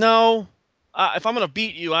like, "No. If I'm going to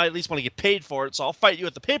beat you, I at least want to get paid for it, so I'll fight you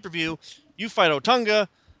at the pay-per-view. You fight Otunga,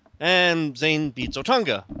 and Zayn beats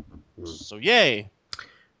Otunga. So, yay."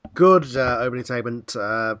 Good opening segment.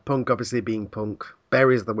 Punk obviously being Punk.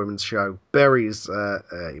 Buries the women's show. Buries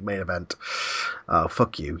main event. Oh,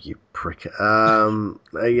 fuck you, you prick.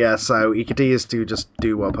 Yeah, so he continues to just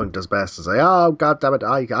do what Punk does best and say, "Oh, god damn it,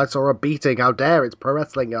 I saw a beating. How dare, it's pro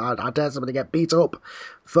wrestling. How dare somebody get beat up.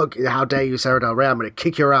 Fuck, how dare you, Sarah Del Rey, I'm going to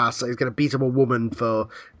kick your ass." So he's going to beat up a woman for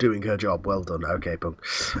doing her job. Well done, okay, Punk.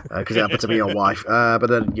 Because it happened to be your wife. But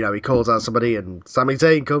then, he calls out somebody and Sami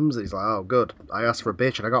Zayn comes and he's like, "Oh, good. I asked for a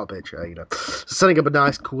bitch and I got a bitch." So setting up a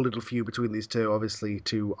nice, cool little feud between these two, obviously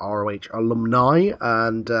two ROH alumni.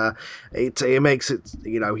 And it makes it,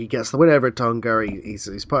 he gets the win over Tonga.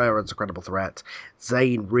 He's put over as a credible threat.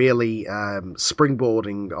 Zayn really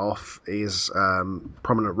springboarding off his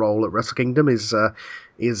prominent role at Wrestle Kingdom is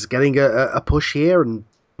getting a push here, and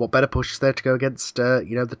what better push is there to go against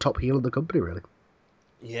the top heel of the company, really?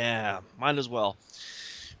 Yeah, might as well.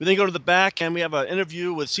 We then go to the back, and we have an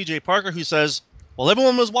interview with CJ Parker, who says, "While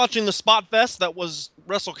everyone was watching the Spot Fest that was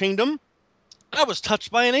Wrestle Kingdom, I was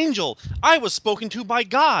touched by an angel. I was spoken to by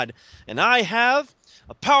God, and I have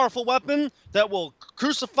a powerful weapon that will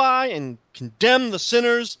crucify and condemn the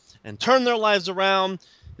sinners and turn their lives around."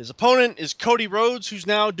 His opponent is Cody Rhodes, who's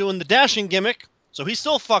now doing the dashing gimmick, so he's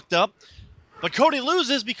still fucked up. But Cody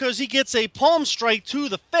loses because he gets a palm strike to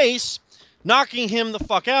the face, knocking him the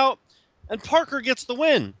fuck out, and Parker gets the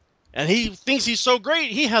win. And he thinks he's so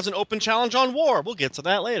great, he has an open challenge on War. We'll get to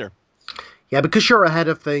that later. Yeah, because you're ahead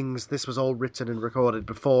of things, this was all written and recorded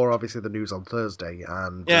before, obviously, the news on Thursday.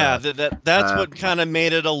 And yeah, that's what kind of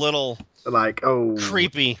made it a little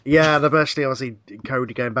creepy. Yeah, and especially, obviously,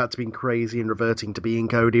 Cody going back to being crazy and reverting to being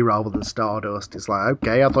Cody rather than Stardust. It's like,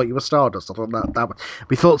 okay, I thought you were Stardust. I thought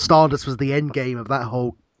we thought Stardust was the end game of that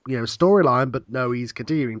whole storyline, but no, he's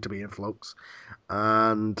continuing to be in flux.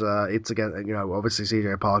 And it's again, obviously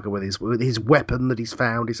CJ Parker with his weapon that he's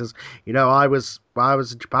found. He says, I was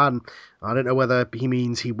in Japan. I don't know whether he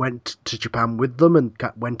means he went to Japan with them and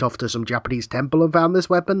went off to some Japanese temple and found this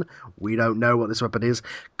weapon. We don't know what this weapon is.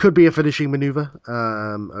 Could be a finishing maneuver,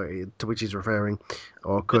 to which he's referring,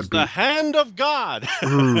 or could be the hand of God.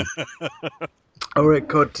 Or it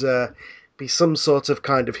could be some sort of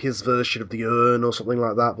kind of his version of the urn or something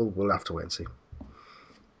like that. We'll have to wait and see.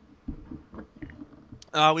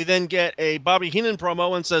 We then get a Bobby Heenan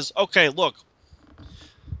promo and says, okay, look,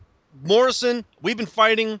 Morrison, we've been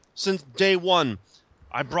fighting since day one.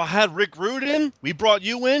 I had Rick Rude in. We brought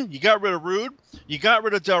you in. You got rid of Rude. You got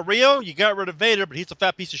rid of Del Rio. You got rid of Vader, but he's a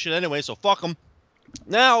fat piece of shit anyway, so fuck him.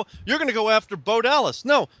 Now, you're going to go after Bo Dallas.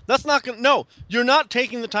 No, that's not going to... No, you're not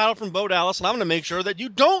taking the title from Bo Dallas, and I'm going to make sure that you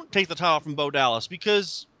don't take the title from Bo Dallas,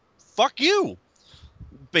 because fuck you,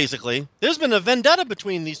 basically. There's been a vendetta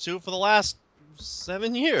between these two for the last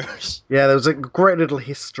 7 years. Yeah, there was a great little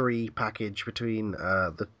history package between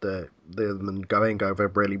them going over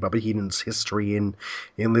really Bobby Heenan's history in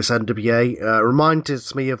this NWA.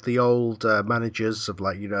 Reminds me of the old managers of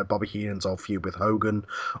Bobby Heenan's old feud with Hogan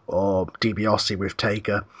or DiBiase with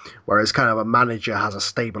Taker, whereas kind of a manager has a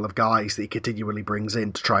stable of guys that he continually brings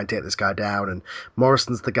in to try and take this guy down, and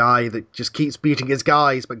Morrison's the guy that just keeps beating his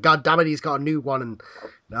guys, but god damn it, he's got a new one, and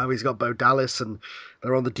now he's got Bo Dallas, and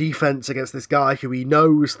they're on the defense against this guy who he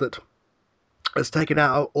knows that has taken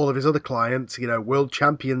out all of his other clients, world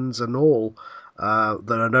champions and all,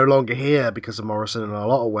 that are no longer here because of Morrison in a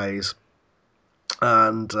lot of ways.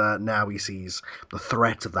 And now he sees the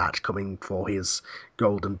threat of that coming for his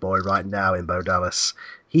golden boy right now in Bo Dallas.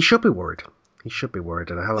 He should be worried.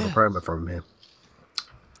 And a hell of a promo from him here.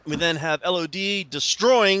 We then have LOD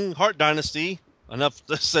destroying Hart Dynasty. Enough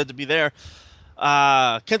said to be there.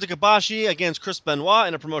 Kenta Kobashi against Chris Benoit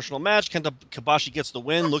in a promotional match. Kenta Kobashi gets the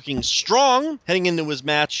win, looking strong, heading into his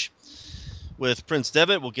match with Prince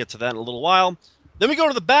Devitt. We'll get to that in a little while. Then we go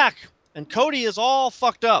to the back, and Cody is all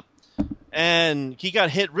fucked up. And he got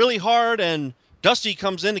hit really hard, and Dusty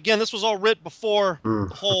comes in. Again, this was all writ before the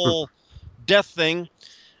whole death thing.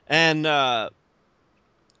 And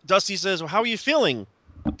Dusty says, well, how are you feeling?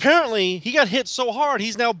 Apparently, he got hit so hard,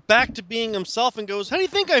 he's now back to being himself and goes, how do you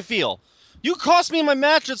think I feel? You cost me my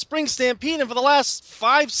match at Spring Stampede, and for the last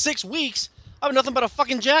 5-6 weeks, I'm nothing but a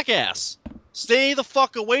fucking jackass. Stay the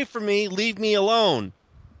fuck away from me. Leave me alone.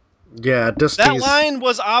 Yeah, Dusty's... That line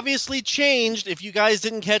was obviously changed if you guys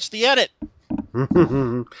didn't catch the edit.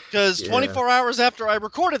 Because 24 hours after I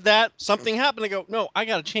recorded that, something happened. I go, no, I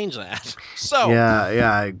got to change that. So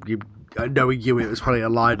yeah, knowing you, it was probably a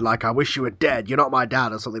line like, I wish you were dead, you're not my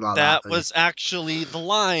dad, or something like that. That was actually the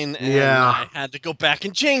line, and I had to go back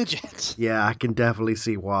and change it. Yeah, I can definitely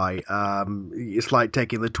see why. It's like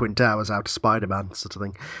taking the Twin Towers out of Spider-Man, sort of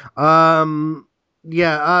thing.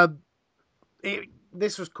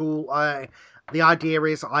 This was cool. The idea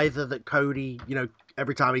is either that Cody,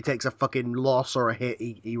 every time he takes a fucking loss or a hit,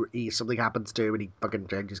 he something happens to him and he fucking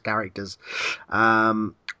changes characters.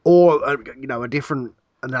 Or a different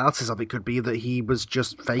analysis of it could be that he was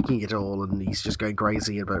just faking it all and he's just going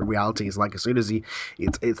crazy, but reality is like as soon as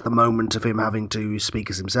it's the moment of him having to speak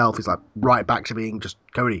as himself, he's like right back to being just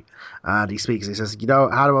Cody, and he speaks, he says,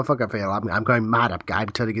 how do I fucking feel? I'm going mad, I'm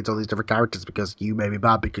turning into all these different characters because you made me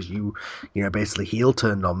bad, because you basically heel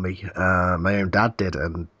turned on me, my own dad did,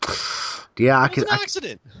 and Yeah, It was an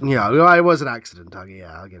accident. Yeah, it was an accident.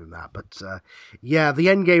 I'll give him that. But yeah, the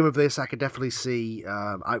end game of this, I could definitely see.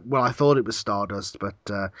 I thought it was Stardust, but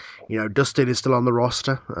Dustin is still on the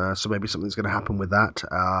roster, so maybe something's going to happen with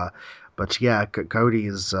that. But yeah, Cody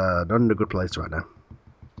is not in a good place right now.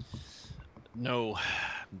 No,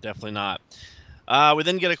 definitely not. We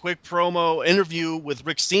then get a quick promo interview with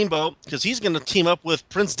Rick Steamboat because he's going to team up with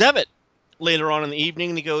Prince Devitt later on in the evening,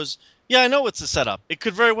 and he goes, "Yeah, I know it's a setup. It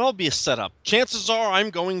could very well be a setup. Chances are I'm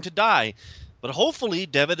going to die. But hopefully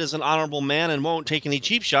Devitt is an honorable man and won't take any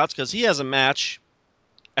cheap shots because he has a match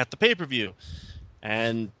at the pay-per-view.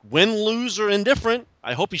 And win, lose, or indifferent,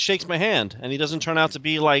 I hope he shakes my hand and he doesn't turn out to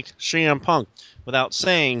be like CM Punk without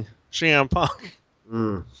saying CM Punk."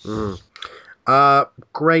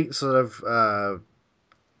 Great sort of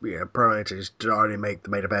promo to just already make the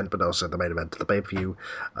main event, but also the main event of the pay-per-view,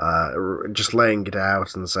 just laying it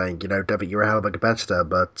out and saying, Devitt, you're a hell of a competitor,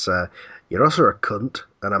 but you're also a cunt,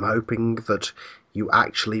 and I'm hoping that you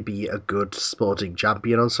actually be a good sporting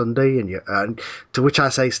champion on Sunday. And to which I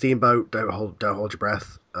say, Steamboat, don't hold your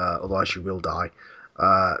breath, otherwise you will die.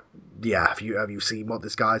 Have you seen what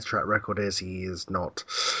this guy's track record is? He is not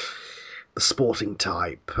the sporting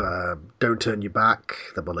type. Don't turn your back.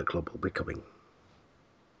 The Bullet Club will be coming.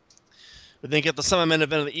 We then get the semi-main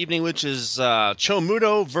event of the evening, which is Cho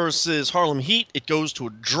Muto versus Harlem Heat. It goes to a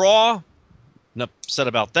draw. Enough said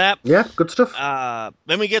about that. Yeah, good stuff.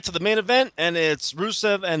 Then we get to the main event, and it's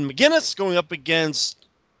Rusev and McGuinness going up against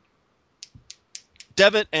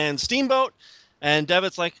Devitt and Steamboat. And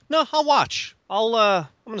Devitt's like, "No, I'll watch. I'm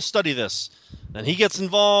going to study this." And he gets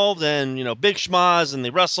involved, and, big schmaz, and they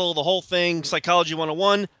wrestle, the whole thing, Psychology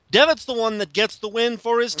 101. Devitt's the one that gets the win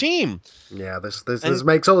for his team. Yeah, this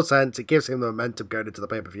makes all the sense. It gives him the momentum going into the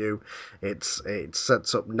pay-per-view. It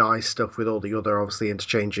sets up nice stuff with all the other, obviously,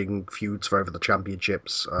 interchanging feuds for over the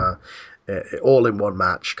championships, all in one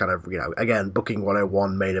match, kind of, again, booking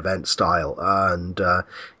 101 main event style. And,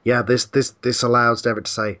 this allows Devitt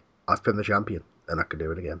to say, "I've been the champion, and I can do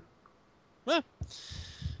it again."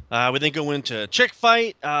 We then go into chick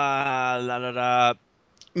fight.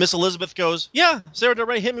 Miss Elizabeth goes, "Yeah, Sarah Del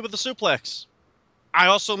Rey hit me with a suplex. I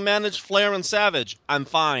also managed Flair and Savage. I'm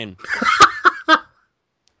fine."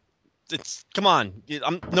 Come on.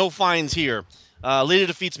 No fines here. Lita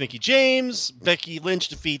defeats Mickie James. Becky Lynch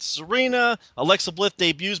defeats Serena. Alexa Bliss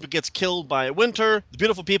debuts but gets killed by Winter. The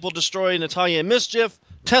Beautiful People destroy Natalya and Mischief.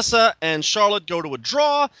 Tessa and Charlotte go to a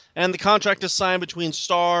draw, and the contract is signed between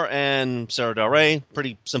Star and Sarah Del Rey.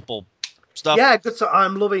 Pretty simple stuff. Yeah, good. So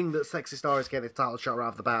I'm loving that Sexy Star is getting a title shot right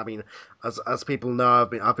off the bat. I mean, as people know,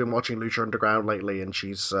 I've been watching Lucha Underground lately, and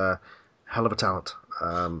she's hell of a talent.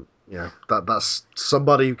 That's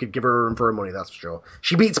somebody who could give her a run for her money. That's for sure.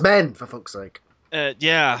 She beats men, for fuck's sake.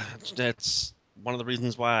 Yeah, that's one of the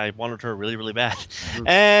reasons why I wanted her really, really bad.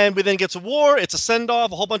 And we then get to war. It's a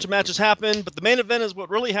send-off. A whole bunch of matches happen. But the main event is what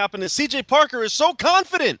really happened is CJ Parker is so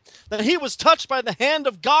confident that he was touched by the hand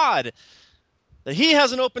of God that he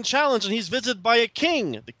has an open challenge, and he's visited by a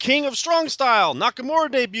king, the king of strong style. Nakamura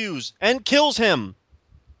debuts and kills him.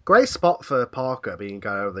 Great spot for Parker, being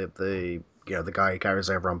kind of the guy who carries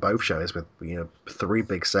over on both shows with 3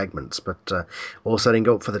 big segments, but all setting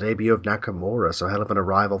up for the debut of Nakamura, so hell of an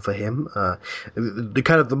arrival for him. The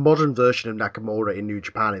kind of the modern version of Nakamura in New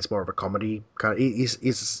Japan is more of a comedy kind of. He's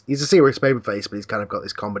a serious babyface, but he's kind of got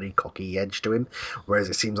this comedy cocky edge to him, whereas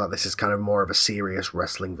it seems like this is kind of more of a serious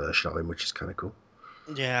wrestling version of him, which is kind of cool.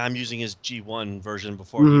 Yeah, I'm using his G1 version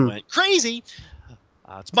before he went crazy.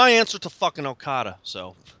 It's my answer to fucking Okada,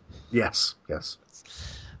 so. Yes.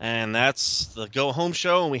 And that's the go-home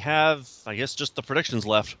show, and we have, I guess, just the predictions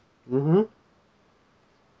left. Mm-hmm.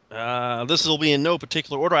 This will be in no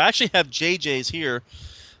particular order. I actually have JJ's here,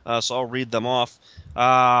 so I'll read them off.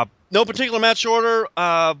 No particular match order,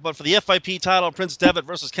 but for the FIP title, Prince Devitt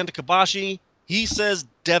versus Kenta Kobashi, he says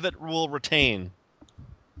Devitt will retain.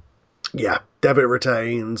 Yeah, Devitt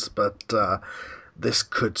retains, but this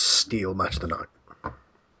could steal match of the night.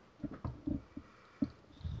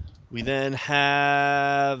 We then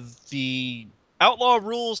have the Outlaw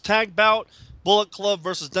Rules tag bout, Bullet Club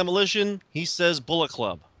versus Demolition. He says Bullet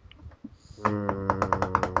Club.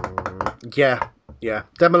 Yeah.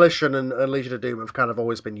 Demolition and Legion of Doom have kind of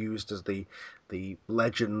always been used as the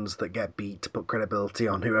legends that get beat to put credibility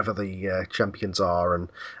on whoever the champions are, and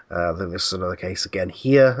I think this is another case again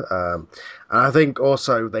here. And I think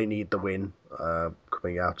also they need the win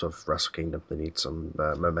coming out of Wrestle Kingdom. They need some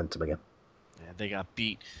momentum again. Yeah, they got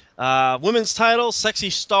beat. Women's title,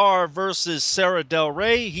 Sexy Star versus Sarah Del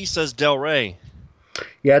Rey. He says Del Rey.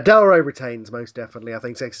 Yeah, Del Rey retains most definitely. I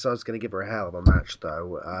think Sexy Star's going to give her a hell of a match,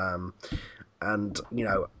 though. And, you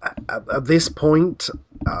know, at this point,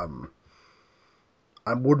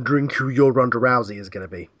 I'm wondering who your Ronda Rousey is going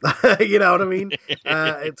to be. You know what I mean?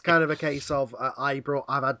 It's kind of a case of I've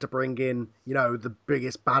had to bring in, you know, the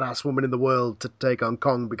biggest badass woman in the world to take on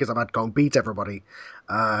Kong because I've had Kong beat everybody.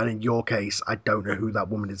 And in your case, I don't know who that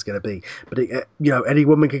woman is going to be. But, you know, any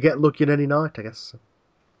woman could get lucky on any night, I guess.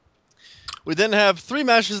 We then have 3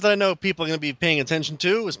 matches that I know people are going to be paying attention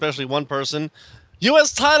to, especially one person.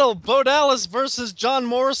 U.S. title, Bo Dallas versus John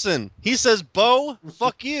Morrison. He says, Bo,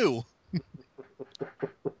 fuck you.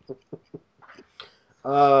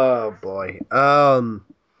 Oh, boy.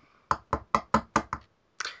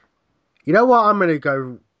 You know what? I'm going to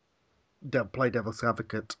go play devil's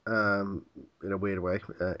advocate in a weird way,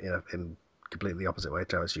 in completely opposite way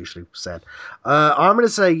to how it's usually said. I'm going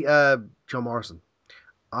to say John Morrison.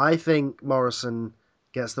 I think Morrison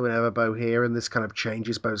gets the win over Bo here, and this kind of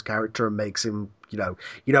changes Bo's character and makes him, you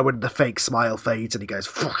know, when the fake smile fades and he goes,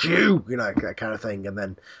 fuck you, you know, that kind of thing, and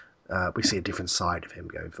then we see a different side of him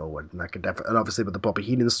going forward, and that could and obviously with the Bobby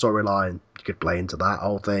Heenan storyline, you could play into that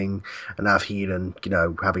whole thing, and have Heenan, you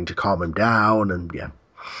know, having to calm him down, and yeah.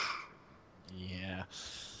 Yeah.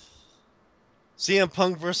 CM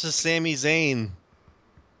Punk versus Sami Zayn.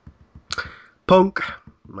 Punk,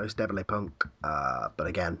 most definitely Punk, but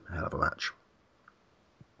again, hell of a match.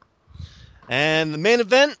 And the main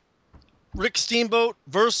event, Rick Steamboat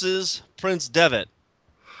versus Prince Devitt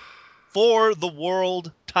for the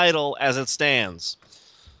world title as it stands.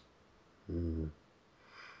 It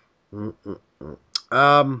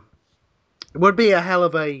would be a hell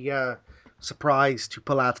of a surprise to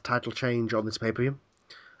pull out the title change on this pay-per-view.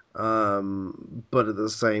 But at the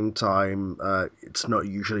same time, it's not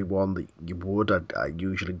usually one that you would. I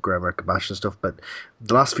usually grab a bash and stuff, but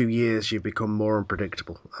the last few years you've become more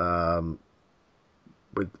unpredictable.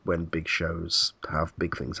 When big shows have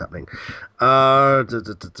big things happening. Now,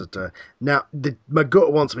 my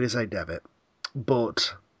gut wants me to say Devitt,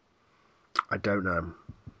 but I don't know,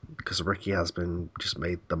 because Ricky has been just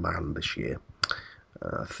made the man this year.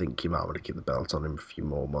 I think you might want to keep the belt on him a few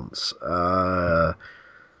more months.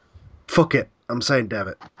 Fuck it. I'm saying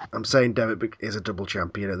Devitt. I'm saying Devitt is a double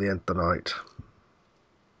champion at the end of the night.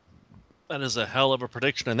 That is a hell of a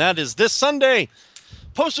prediction, and that is this Sunday.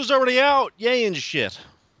 Poster's already out. Yay and shit.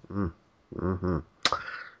 Mm-hmm.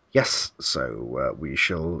 Yes, so we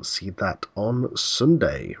shall see that on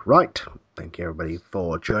Sunday. Right. Thank you, everybody,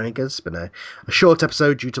 for joining us. It's been a short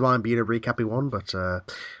episode due to mine being a recappy one, but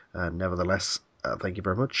nevertheless, thank you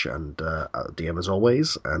very much. And DM as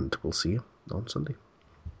always, and we'll see you on Sunday.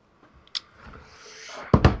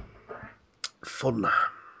 Fun.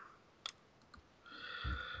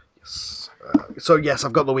 Yes. So yes,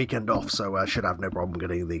 I've got the weekend off, so I should have no problem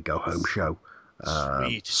getting the go home show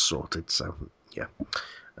sorted. So yeah,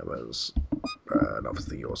 and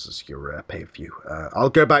obviously yours is your pay-per-view. I'll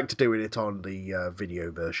go back to doing it on the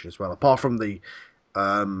video version as well. Apart from the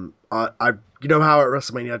you know how at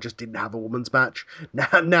WrestleMania I just didn't have a women's match.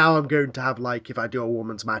 Now I'm going to have, like, if I do a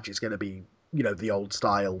women's match, it's going to be, you know, the old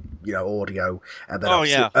style, you know, audio, and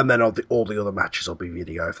then and then all the other matches will be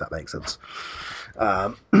video, if that makes sense.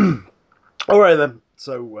 All right then.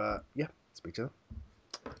 So yeah, speak to them.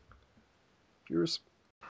 Cheers.